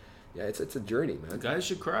 but yeah, it's a journey, man. Guys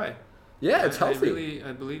should cry. Yeah, it's healthy.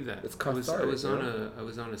 I believe that. It's cathartic. I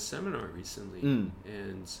was on a seminar recently,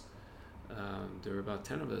 and there were about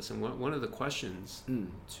 10 of us, and one of the questions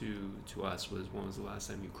to us was, when was the last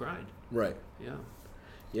time you cried? Right. Yeah.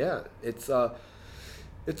 Yeah, it's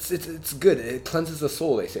good. It cleanses the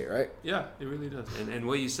soul, they say, right? Yeah, it really does. And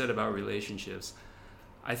what you said about relationships,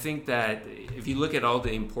 I think that if you look at all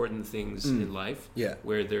the important things in life,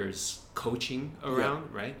 where there's coaching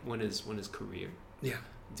around, right? One is career. Yeah.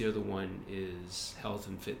 The other one is health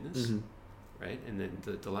and fitness, right? And then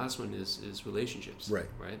the last one is relationships,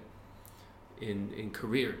 right? in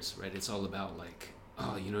careers, right? It's all about like,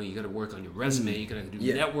 oh, you got to work on your resume, you got to do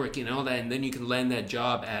networking and all that, and then you can land that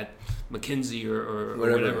job at McKinsey or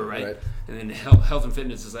whatever, right? And then health and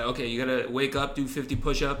fitness is like, okay, you got to wake up, do 50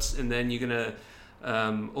 push-ups, and then you're going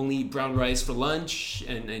to only eat brown rice for lunch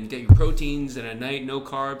and get your proteins, and at night, no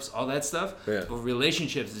carbs, all that stuff. Yeah. But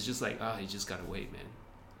relationships is just like, you just got to wait, man.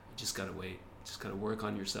 You just got to wait. Just got to work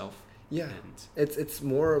on yourself. Yeah. And it's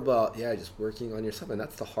more about, just working on yourself. And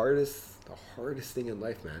that's the hardest thing in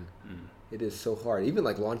life, man. It is so hard. Even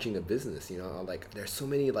like launching a business, like there's so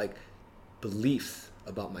many like beliefs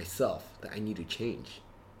about myself that I need to change.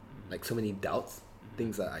 Like so many doubts,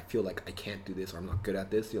 things that I feel like I can't do this or I'm not good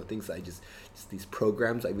at this, things that I just these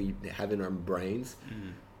programs that we have in our brains.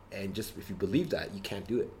 And just if you believe that, you can't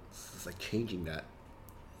do it. It's like changing that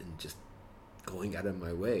and just going out of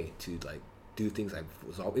my way to like do things I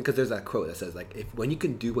was always, because there's that quote that says like, when you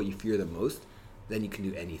can do what you fear the most, then you can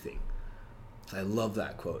do anything. So I love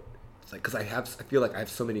that quote. It's like, because I feel like I have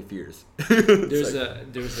so many fears. There's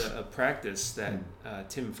a practice that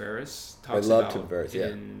Tim Ferriss talks about Tim Ferriss,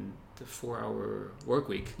 in the 4-Hour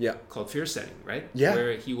Workweek called fear setting, right? Yeah.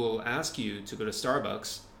 Where he will ask you to go to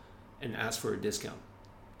Starbucks and ask for a discount.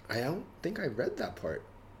 I don't think I read that part.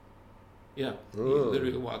 Yeah. You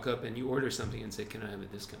literally walk up and you order something and say, "Can I have a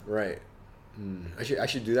discount?" Right. I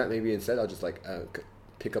should do that maybe instead. I'll just like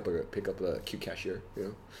pick up a queue cashier,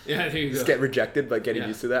 Yeah, there you just go. get rejected, but getting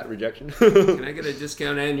used to that rejection. Can I get a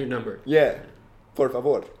discount and your number? Yeah. Por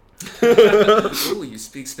favor. Oh, you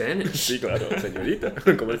speak Spanish. Sí, claro, señorita.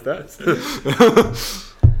 ¿Cómo estás?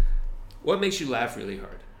 What makes you laugh really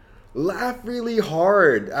hard? Laugh really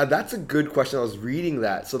hard. That's a good question. I was reading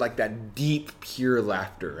that. So like that deep, pure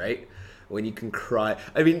laughter, right? When you can cry.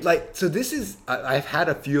 I mean, like, so this is, I've had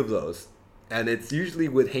a few of those. And it's usually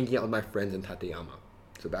with hanging out with my friends in Tateyama.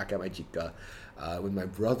 So back at my jika, with my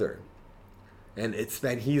brother. And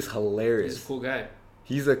he's hilarious. He's a cool guy.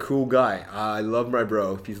 He's a cool guy. I love my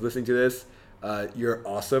bro. If he's listening to this, you're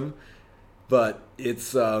awesome. But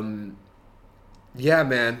it's, yeah,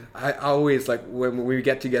 man. I always, like, when we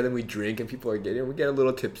get together and we drink and people are we get a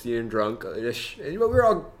little tipsy and drunk. But we're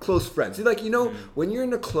all close friends. See, like, when you're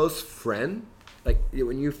in a close friend, like,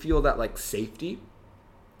 when you feel that, like, safety,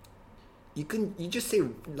 you just say,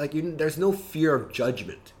 like, there's no fear of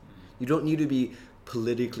judgment. You don't need to be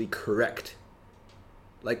politically correct.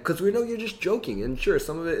 Like, because we know you're just joking. And sure,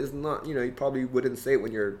 some of it is not, you probably wouldn't say it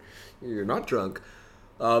when you're not drunk.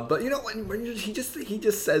 But when he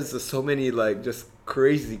just says so many like just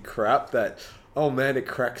crazy crap that, oh man, it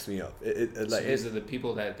cracks me up. So these are the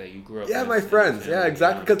people that you grew up with. Yeah, my friends. Yeah,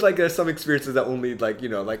 exactly. Because like there's some experiences that only like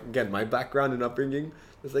like again my background and upbringing.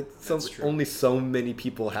 There's like only so many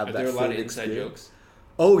people have that. Are there a lot of experience. inside jokes?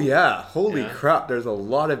 Oh yeah, holy crap! There's a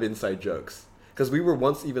lot of inside jokes. Because we were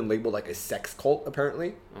once even labeled like a sex cult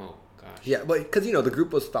apparently. Oh gosh. Yeah, but because the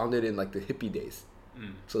group was founded in like the hippie days.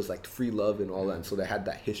 So it's like free love and all that, and so they had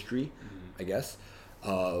that history, I guess.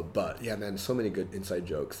 But yeah, man, so many good inside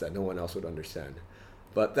jokes that no one else would understand.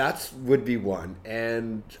 But would be one,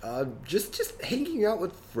 and just hanging out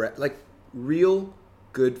with like real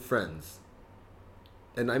good friends.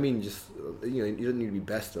 And I mean, just you don't need to be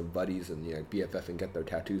best of buddies and BFF and get their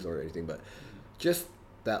tattoos or anything, but just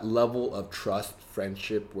that level of trust,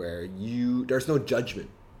 friendship, where there's no judgment.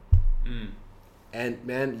 And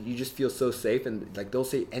man, you just feel so safe, and like they'll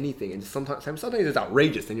say anything, and sometimes it's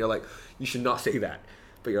outrageous, and you're like, you should not say that,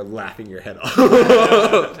 but you're laughing your head off.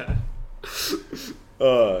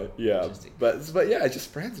 Yeah, but yeah,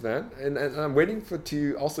 just friends, man, and I'm waiting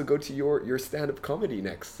to also go to your stand-up comedy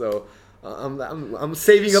next, so I'm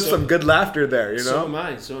saving up some good laughter there, So am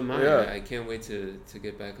I. Yeah. I can't wait to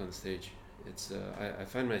get back on stage. It's I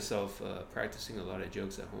find myself practicing a lot of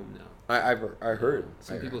jokes at home now. I heard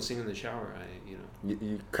some people sing in the shower.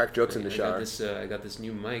 You crack jokes in the shower. I got this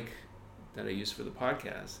new mic that I use for the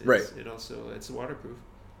podcast. It's waterproof.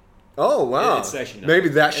 Oh wow! It's actually not. Maybe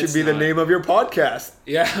that should be the name of your podcast.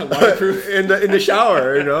 Yeah, waterproof in the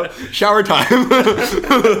shower. Shower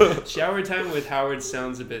time. Shower time with Howard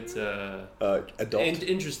sounds a bit adult and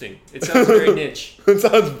interesting. It sounds very niche. It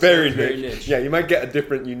sounds very niche. Yeah, you might get a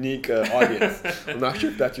different, unique audience. I'm not sure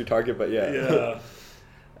if that's your target, but yeah.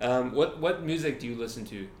 Yeah. What music do you listen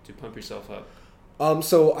to pump yourself up?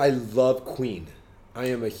 So I love Queen. I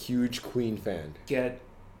am a huge Queen fan. Get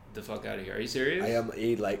the fuck out of here. Are you serious? I am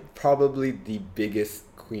probably the biggest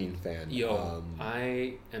Queen fan. Yo,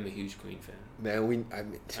 I am a huge Queen fan. Man,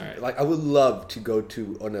 I would love to go to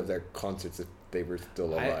one of their concerts if they were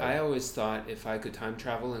still alive. I always thought if I could time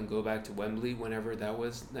travel and go back to Wembley whenever that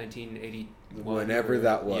was, 1981. Whenever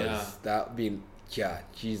that was, that would be,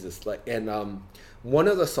 Jesus. Like, and one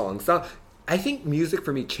of the songs. Now, I think music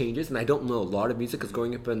for me changes, and I don't know a lot of music because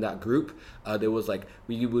growing up in that group, there was like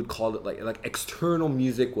we would call it like external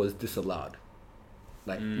music was disallowed,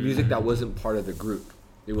 like music that wasn't part of the group,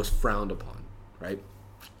 it was frowned upon, right?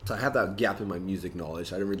 So I have that gap in my music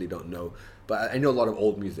knowledge. I don't know, but I know a lot of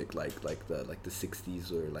old music like the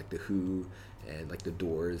 '60s or like the Who and like the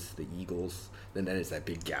Doors, the Eagles. Then it's that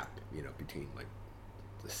big gap, you know, between like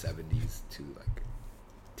the '70s to like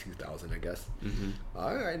 2000, I guess.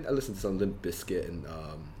 I listened to some Limp Bizkit and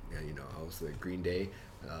you know, I was like Green Day.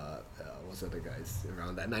 What's other guys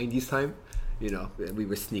around that '90s time? You know, we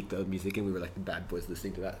were sneak the music and we were like the bad boys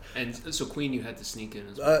listening to that. And so Queen, you had to sneak in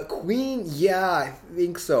as well. Queen, yeah, I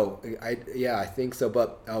think so. I think so.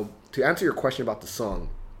 But to answer your question about the song,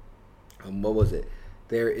 what was it?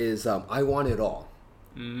 There is "I Want It All."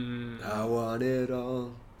 I want it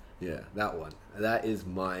all. Yeah, that one. That is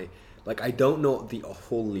my, like, I don't know the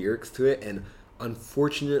whole lyrics to it, and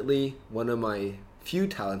unfortunately, one of my few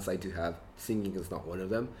talents I do have, singing is not one of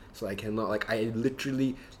them. So I cannot, like, I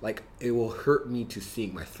literally, like, it will hurt me to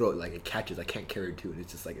sing. My throat, like, it catches. I can't carry to it.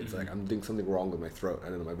 It's just like, it's like I'm doing something wrong with my throat. I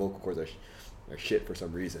don't know, my vocal cords are shit for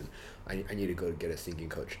some reason. I need to go get a singing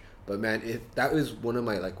coach. But man, if that is one of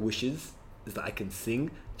my, like, wishes, is that I can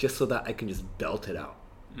sing just so that I can just belt it out.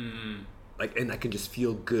 Like, and I can just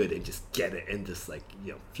feel good and just get it and just, like,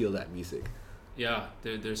 you know, feel that music. Yeah,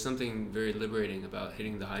 there's something very liberating about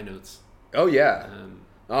hitting the high notes. Oh yeah.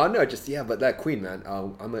 No, just but that Queen, man.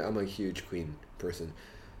 I'm a huge Queen person.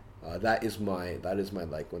 That is my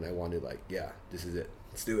like when I wanted, like, yeah, this is it.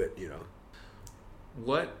 Let's do it. You know.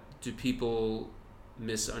 What do people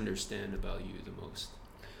misunderstand about you the most?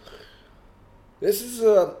 This is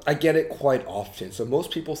I get it quite often. So most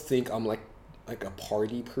people think I'm like a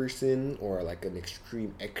party person or like an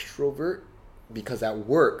extreme extrovert, because at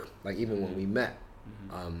work, like even when we met,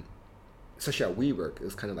 especially at WeWork, it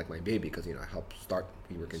was kind of like my baby because, you know, I helped start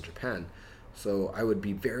WeWork in Japan. So I would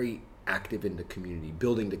be very active in the community,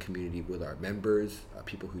 building the community with our members,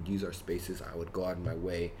 people who use our spaces. I would go out of my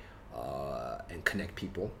way and connect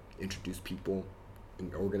people, introduce people,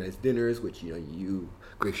 and organize dinners, which, you know, you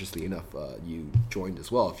graciously enough, you joined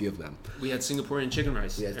as well, a few of them. We had Singaporean chicken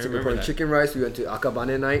rice. We had Singaporean chicken rice. We went to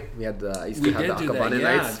Akabane night. We had I used to have the Akabane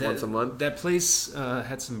nights once a month. That place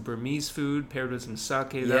had some Burmese food paired with some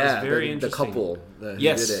sake. That was very interesting. The couple who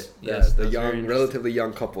did it. Yes, the young, relatively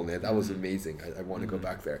young couple. Man, that was amazing. I want to go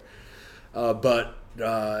back there. The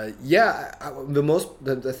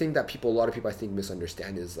thing that a lot of people I think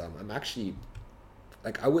misunderstand is I'm actually,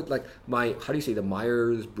 like, I would like my, how do you say, the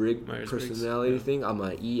Myers-Briggs personality thing. I'm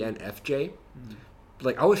a ENFJ.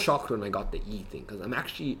 Like, I was shocked when I got the E thing because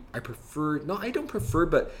I don't prefer,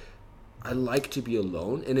 but I like to be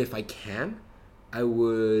alone, and if I can, I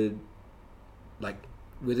would, like,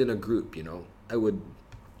 within a group, you know, I would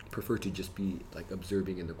prefer to just be like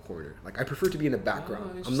observing in the corner. Like, I prefer to be in the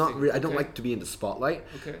background. I'm not really, I don't like to be in the spotlight.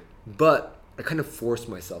 Okay. But I kind of force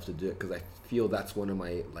myself to do it because I feel that's one of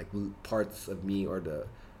my, like, parts of me or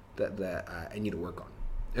that I need to work on.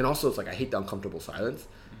 And also, it's like I hate the uncomfortable silence.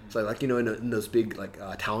 So, like, you know, in those big, like,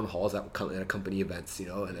 town halls at company events, you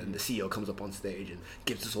know, and then the CEO comes up on stage and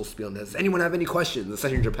gives this whole spiel and says, "Does anyone have any questions?"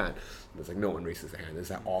 Especially in Japan, it's like no one raises their hand. There's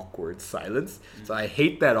that awkward silence. So I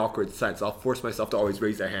hate that awkward silence. I'll force myself to always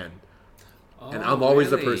raise their hand, and I'm always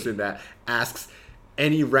the person that asks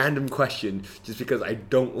any random question just because I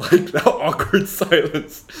don't like that awkward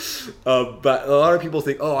silence. But a lot of people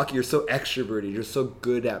think, "Oh, Aki, you're so extroverted. You're so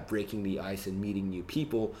good at breaking the ice and meeting new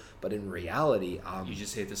people." But in reality, you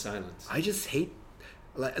just hate the silence. I just hate,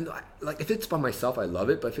 like if it's by myself, I love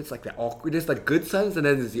it. But if it's like the awkward, there's like good silence, and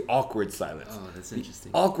then there's the awkward silence. Oh, that's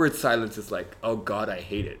interesting. The awkward silence is like, oh God, I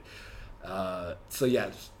hate it. So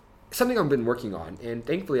yeah, something I've been working on, and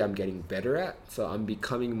thankfully I'm getting better at. So I'm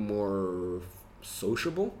becoming more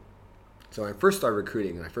sociable. So when I first started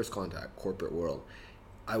recruiting and I first contacted corporate world,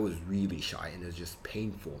 I was really shy, and it was just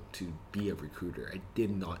painful to be a recruiter. I did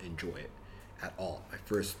not enjoy it at all. My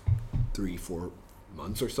first 3-4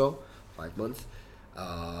 months or so, 5 months.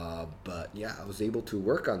 But yeah, I was able to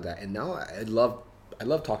work on that, and now I love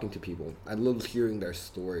talking to people. I love hearing their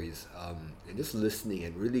stories, and just listening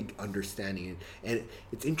and really understanding it. And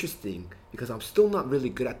it's interesting because I'm still not really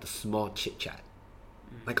good at the small chit chat,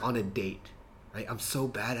 like on a date. Right? I'm so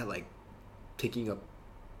bad at, like, picking up.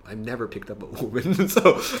 I've never picked up a woman,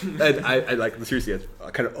 so and I like, seriously,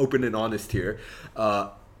 I'm kind of open and honest here.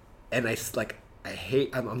 And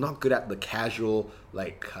I'm not good at the casual,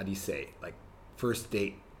 like, how do you say, like, first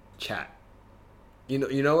date chat.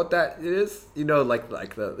 You know what that is? You know, like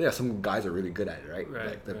the some guys are really good at it, right? Right,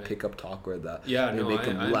 like the right. pickup talk or the No, make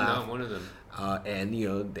him I'm laugh. not one of them. And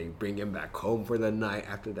they bring him back home for the night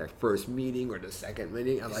after their first meeting or the second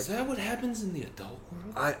meeting. I'm Is that what happens in the adult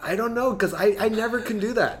world? I don't know, because I never can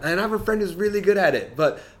do that. And I have a friend who's really good at it,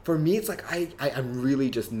 but for me, it's like I'm really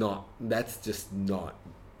just not. That's just not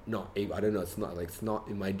able. I don't know. It's not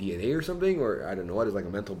in my DNA or something, or I don't know what is like a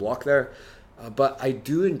mental block there. But I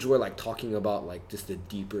do enjoy like talking about like just the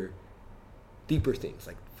deeper things,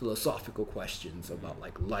 like philosophical questions about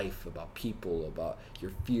like life, about people, about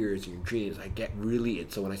your fears, your dreams. I get really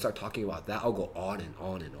so when I start talking about that, I'll go on and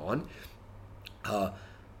on and on.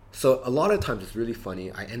 So a lot of times it's really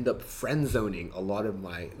funny. I end up friend zoning a lot of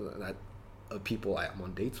my people I'm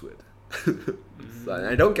on dates with. So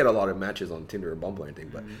I don't get a lot of matches on Tinder or Bumble or anything,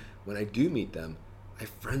 but when I do meet them, I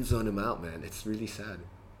friend zone them out, man. It's really sad.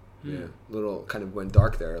 Yeah, little kind of went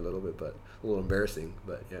dark there a little bit, but a little embarrassing.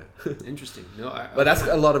 But yeah, Interesting. but that's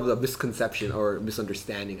a lot of the misconception or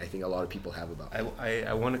misunderstanding I think a lot of people have about.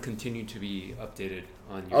 I want to continue to be updated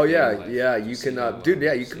on your. Oh yeah, life. yeah. You can, dude.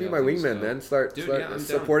 Yeah, you can be my wingman, man. Start I'm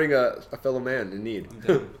supporting a fellow man in need. I'm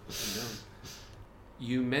down.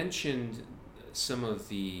 You mentioned some of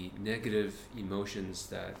the negative emotions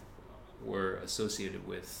that were associated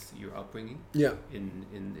with your upbringing. Yeah.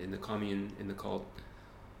 In the commune, in the cult.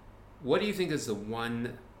 What do you think is the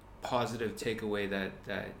one positive takeaway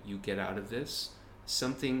that you get out of this?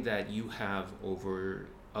 Something that you have over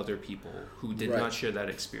other people who did not share that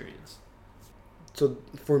experience. So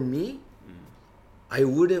for me, I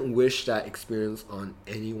wouldn't wish that experience on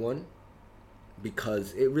anyone,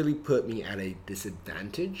 because it really put me at a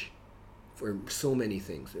disadvantage for so many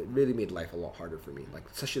things. It really made life a lot harder for me, like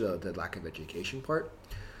especially the lack of education part.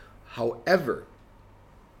 However,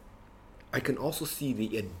 I can also see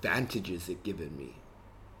the advantages it given me,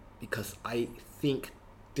 because I think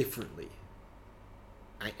differently.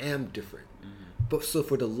 I am different. But so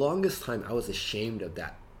for the longest time, I was ashamed of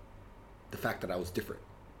that, the fact that I was different,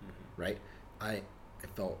 right? I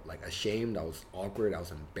felt like ashamed, I was awkward, I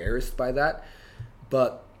was embarrassed by that.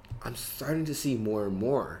 But I'm starting to see more and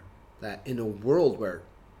more that in a world where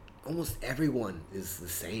almost everyone is the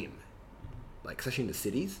same, like especially in the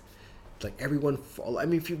cities, like everyone I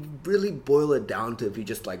mean, if you really boil it down to, if you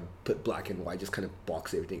just like put black and white, just kind of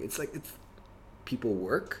box everything, it's people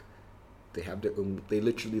work, they have their own, they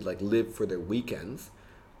literally like live for their weekends,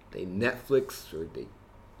 they Netflix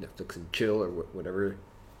and chill or whatever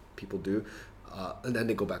people do, and then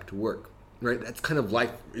they go back to work, right? That's kind of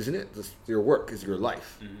life, isn't it? Your work is your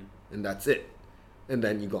life, and that's it. And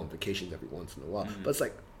then you go on vacations every once in a while, but it's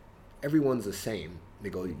like everyone's the same. They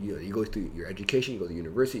go, you go through your education, you go to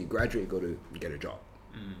university, you graduate, you get a job.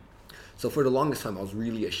 So for the longest time, I was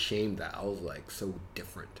really ashamed that I was like so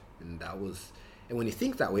different, and when you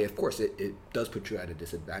think that way, of course, it does put you at a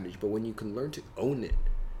disadvantage. But when you can learn to own it,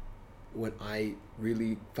 when I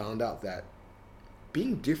really found out that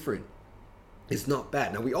being different is not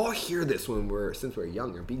bad. Now we all hear this since we're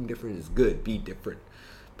younger. Being different is good. Be different.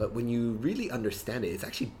 But when you really understand it, it's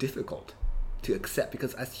actually difficult to accept,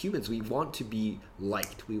 because as humans, we want to be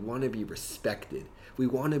liked. We want to be respected. We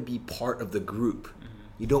want to be part of the group.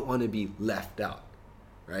 You don't want to be left out,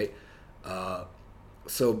 right?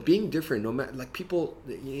 So being different, no matter, like people,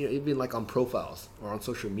 even like on profiles or on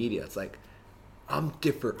social media, it's like, I'm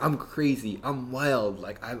different, I'm crazy, I'm wild,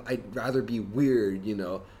 like I'd rather be weird,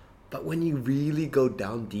 But when you really go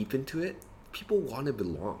down deep into it, people want to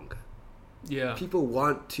belong. Yeah. People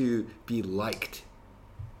want to be liked.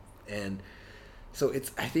 And so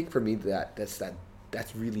I think for me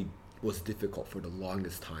that's really was difficult for the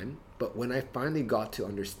longest time. But when I finally got to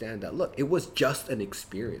understand that, look, it was just an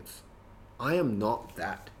experience. I am not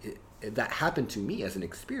that. That happened to me as an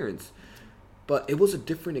experience, but it was a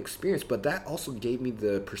different experience. But that also gave me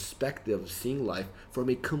the perspective of seeing life from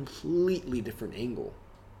a completely different angle.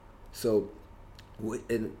 So,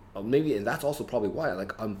 and that's also probably why,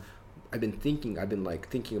 like, I've been thinking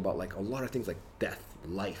about like a lot of things like death,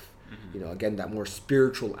 life, again, that more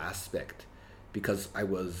spiritual aspect, because I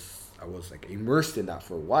was like immersed in that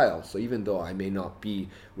for a while. So even though I may not be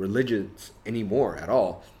religious anymore at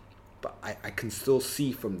all, but I can still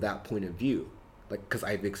see from that point of view, like, because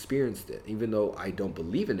I've experienced it. Even though I don't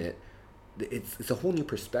believe in it, it's a whole new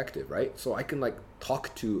perspective, right? So I can like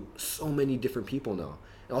talk to so many different people now,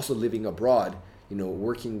 and also living abroad,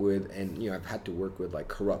 working with, and I've had to work with like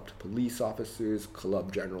corrupt police officers,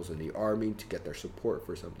 corrupt generals in the army to get their support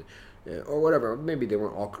for something, or whatever. Maybe they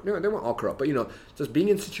weren't all corrupt, but just being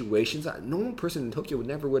in situations that no one person in Tokyo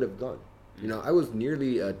would have done. I was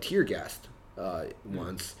nearly tear gassed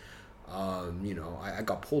once. I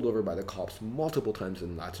got pulled over by the cops multiple times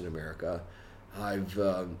in Latin America. I've,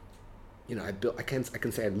 I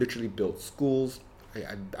can say I literally built schools.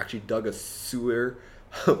 I actually dug a sewer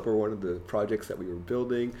for one of the projects that we were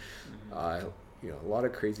building. A lot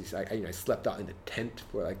of crazy stuff. I slept out in a tent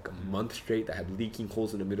for like a month straight that had leaking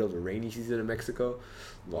holes in the middle of the rainy season in Mexico.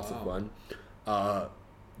 Lots of fun.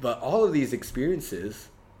 But all of these experiences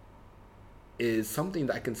is something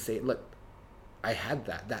that I can say, look, I had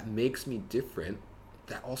that makes me different.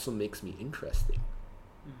 That also makes me interesting.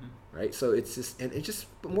 Right? So it's just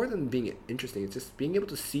more than being interesting, it's just being able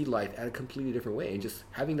to see life at a completely different way, and just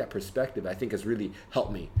having that perspective, I think, has really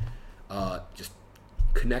helped me just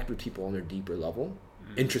connect with people on a deeper level.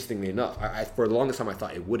 Interestingly enough, I for the longest time I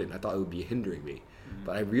thought it wouldn't. I thought it would be hindering me.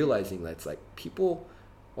 But I'm realizing that it's like people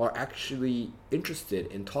are actually interested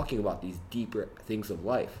in talking about these deeper things of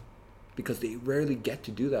life, because they rarely get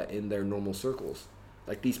to do that in their normal circles.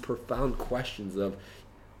 Like these profound questions of,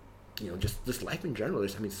 just life in general.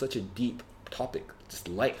 There's, such a deep topic, just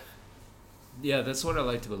life. Yeah, that's what I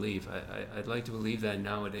like to believe. I'd like to believe that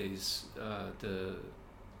nowadays the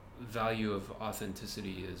value of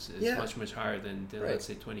authenticity is much, much higher than right. Let's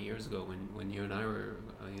say 20 years ago when you and I were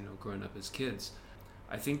growing up as kids.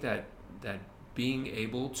 I think that being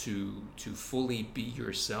able to fully be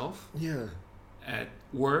yourself at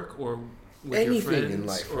work or with anything your friends in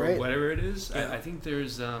life, or right? whatever it is, I think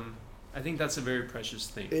there's I think that's a very precious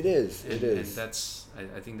thing. It is. And that's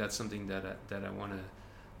I think that's something that I want to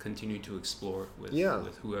continue to explore with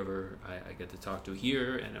whoever I get to talk to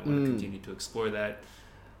here, and I want to continue to explore that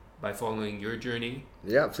by following your journey.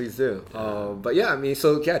 Yeah, please do.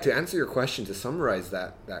 To answer your question, to summarize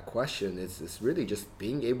that question, it's really just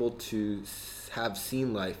being able to have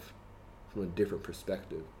seen life from a different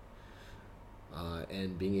perspective,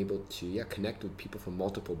 and being able to connect with people from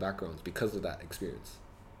multiple backgrounds because of that experience.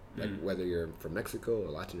 Like whether you're from Mexico or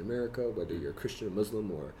Latin America, whether you're Christian or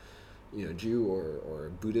Muslim or Jew or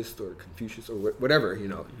Buddhist or Confucius or whatever,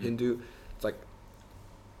 Hindu. It's like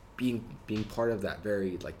being part of that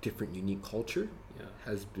very different, unique culture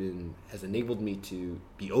has enabled me to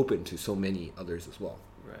be open to so many others as well.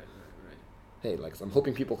 Right. Hey, I'm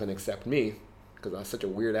hoping people can accept me, because I'm such a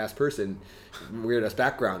weird ass person, weird ass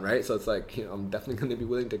background, right? So it's I'm definitely going to be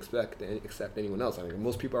willing to accept anyone else.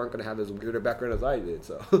 Most people aren't going to have as weird a background as I did,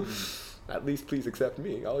 so at least please accept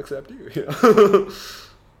me. I'll accept you.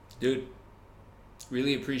 Dude,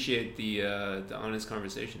 really appreciate the honest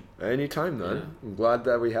conversation. Anytime, man. Yeah. I'm glad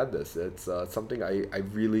that we had this. It's something I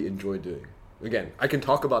really enjoy doing. Again, I can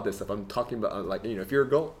talk about this stuff. I'm talking about if you're a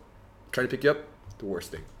girl, trying to pick you up, the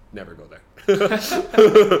worst thing. Never go there.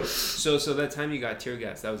 So that time you got tear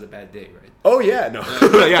gas, that was a bad day, right? Oh yeah, no.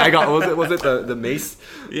 I got was it the mace?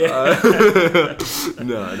 Yeah.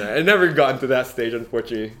 No, I never got into that stage,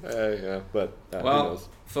 unfortunately. But who knows?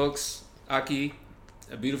 Folks, Aki,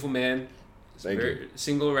 a beautiful man. Thank you.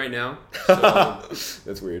 Single right now. So,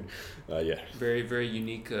 that's weird. Very, very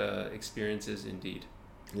unique experiences indeed.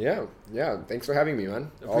 Yeah. Thanks for having me,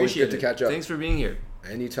 man. Appreciate Always good to catch up. Thanks for being here.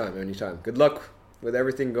 Anytime. Good luck with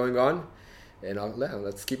everything going on, and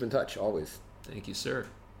let's keep in touch always. Thank you, sir.